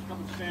shy, just come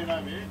and stand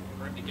over here.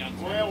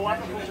 Well, our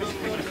wonderful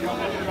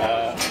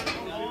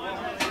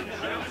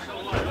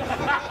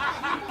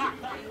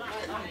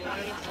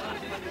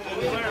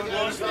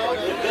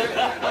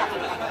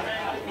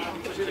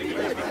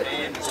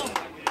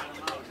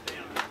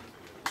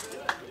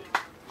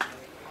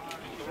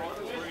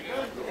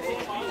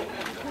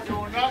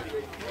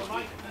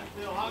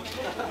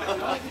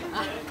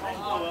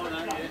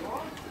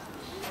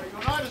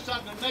You'll notice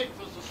underneath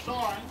there's a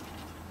sign,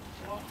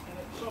 and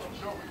it's sort of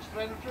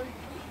self-explanatory.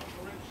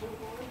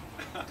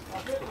 I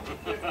bet them the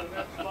people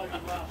that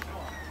spoken last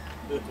night.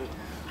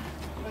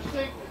 It's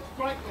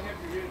great to have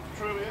you here, it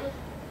truly is.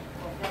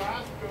 I'm going to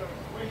ask you a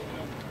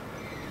question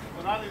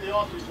that only the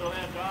Aussies are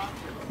allowed to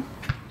answer.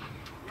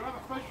 Your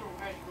unofficial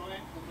national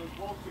anthem is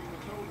Waltzing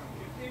Matilda.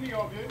 If any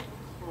of you,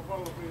 for a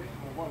bottle of beer or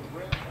a bottle of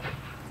brown,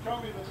 tell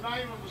me the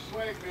name of the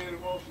swag man in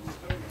Waltzing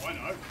Matilda. I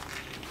know.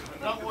 I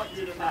don't want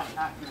you to know.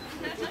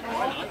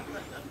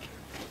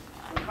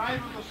 The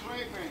name of the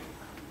swag man.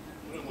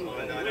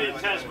 We're in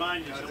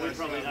Tasmania, so we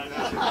probably don't know.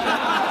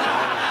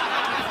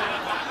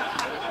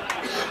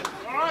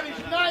 Alright, his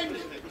name,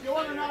 you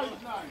want to know his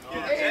name?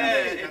 Yeah.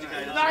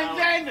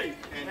 Andy.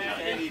 His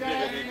name's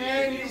Andy.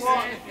 Andy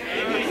what?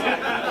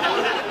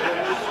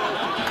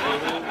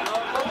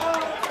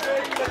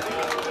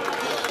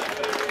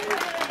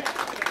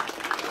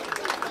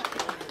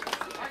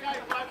 Okay,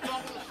 folks, on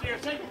to the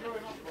stairs. Thank you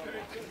very much.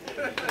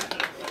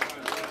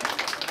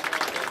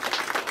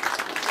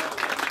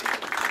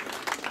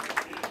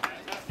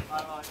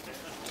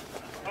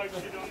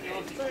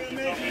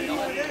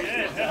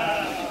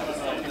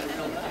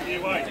 Yeah,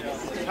 wait.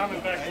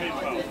 Coming back here,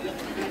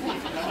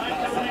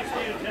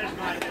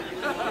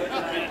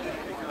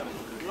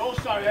 We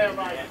also have a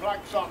plug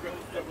socket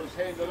that was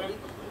handed in.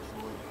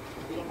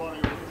 Somebody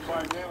will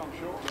explain that, I'm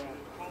sure.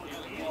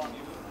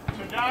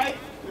 Today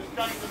is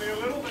going to be a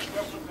little bit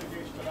different than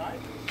yesterday.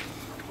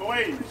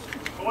 Please,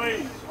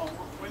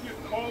 when you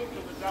call to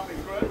the dummy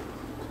group,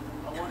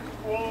 I want you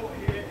all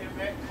here in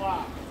that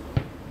class.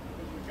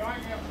 We're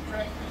going out the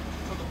track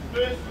for the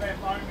first lap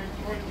only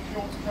through the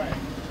short track.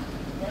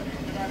 So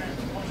you don't have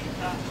to push your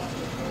cart up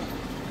the hill.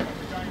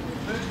 We're going to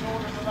reverse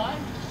order today.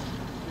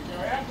 You go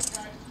out the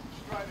gate,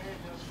 straight ahead.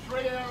 There's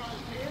 3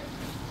 arrows here.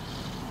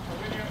 So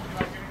when you're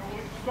getting all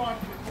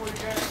excited before you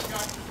go out the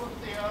gate, you put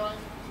the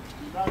arrows,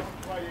 you know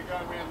which way you're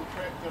going around the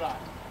track today.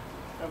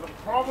 Now the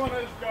problem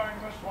is going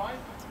this way,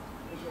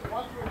 is that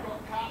once we've got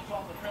carts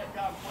on the track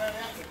going flat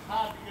out, it's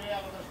hard to get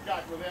out of this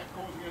gate without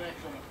causing an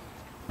accident.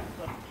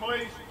 So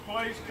please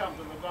come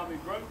to the dummy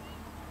group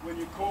when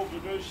you're called to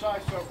do so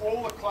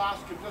all the class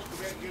can just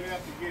about get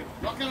out together.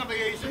 Not going to be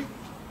easy,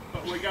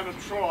 but we're going to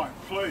try,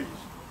 please.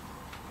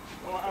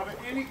 Are there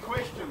any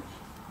questions?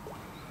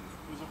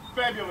 It was a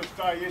fabulous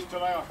day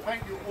yesterday. I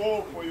thank you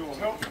all for your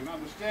help and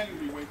understanding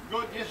me. We're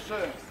good, yes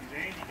sir. Is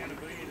Andy going to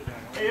be here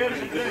today? He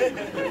is indeed.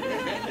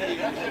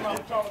 That's him on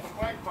top of the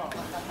flagpole.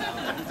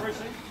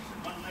 Prissy?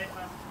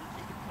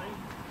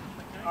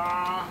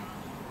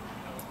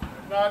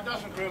 No, it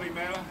doesn't really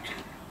matter.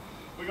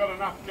 We've got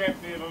enough gap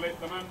there to let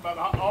them in, but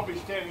I'll be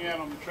standing out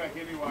on the track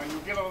anyway.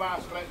 You'll get a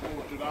last lap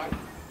ball today,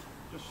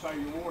 just so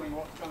you're warning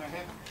what's going to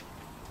happen.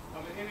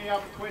 Are there any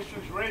other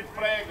questions? Red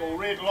flag or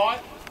red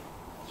light?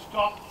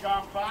 Stop,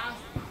 going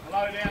fast.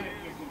 Low down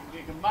if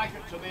you can make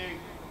it to there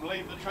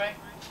leave the track.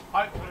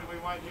 Hopefully we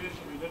won't use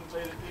it, we didn't see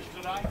it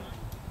yesterday.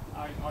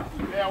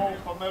 You're now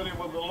all familiar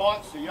with the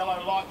lights, the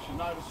yellow lights, you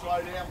know to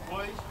slow down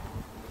please.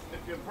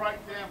 If you break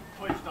down,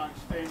 please don't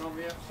stand on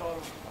the outside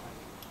of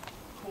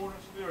the corner,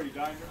 it's very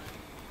dangerous.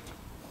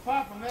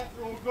 Apart from that,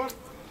 they're all good,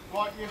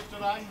 like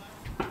yesterday.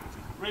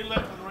 Relit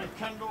and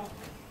rekindle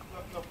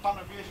the fun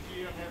of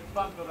yesterday and have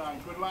fun today.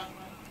 Good luck.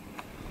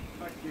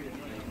 Thank you.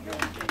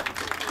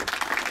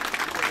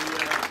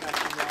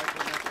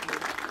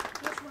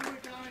 Just when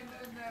we're going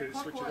in the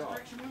clockwise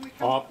direction, when we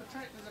come off the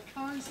track, there's a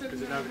cone sitting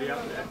there. Is there nobody up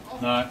there?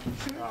 No.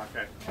 Oh,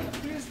 okay. And the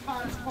first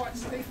part is quite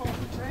steep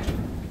off the track.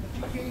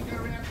 If you can go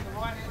around to the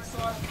right-hand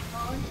side of the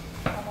cone,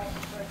 come off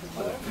the track as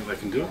well. I don't think they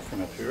can do it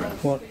from up here.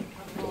 What?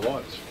 The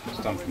lights. It's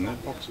done from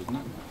that box, isn't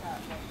it?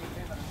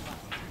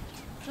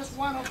 Just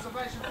one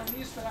observation from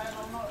yesterday, and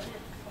I'm not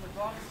here for the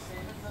driving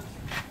standards, is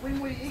when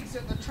we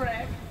exit the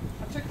track,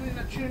 particularly in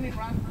the tuning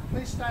run,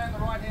 please stay in the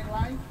right-hand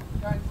lane,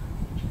 going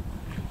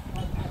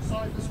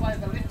this way,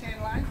 the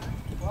left-hand lane.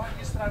 Right,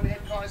 yesterday we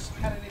had guys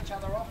cutting each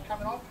other off,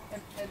 coming off,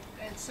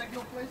 and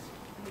signal please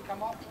when you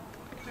come off,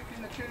 particularly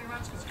in the tuning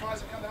runs, because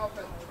guys are coming off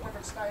at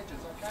different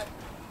stages, okay?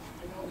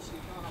 And obviously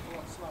you're going up a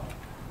lot slower.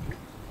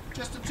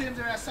 Just in terms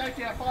of our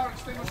safety, our fire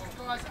extinguishers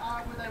guys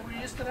are where they were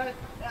yesterday,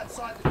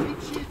 outside the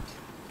teak shed,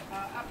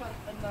 up on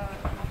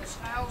the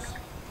scales as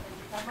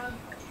you come in.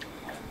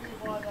 There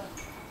by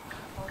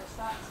the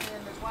start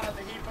stand, there's one at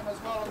the hairpin as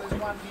well, and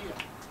there's one here.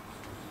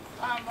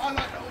 I'd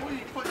like all you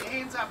to put your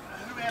hands up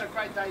who had a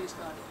great day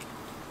yesterday.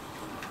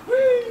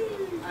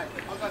 Whee! Hey,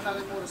 I've got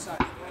nothing more to say.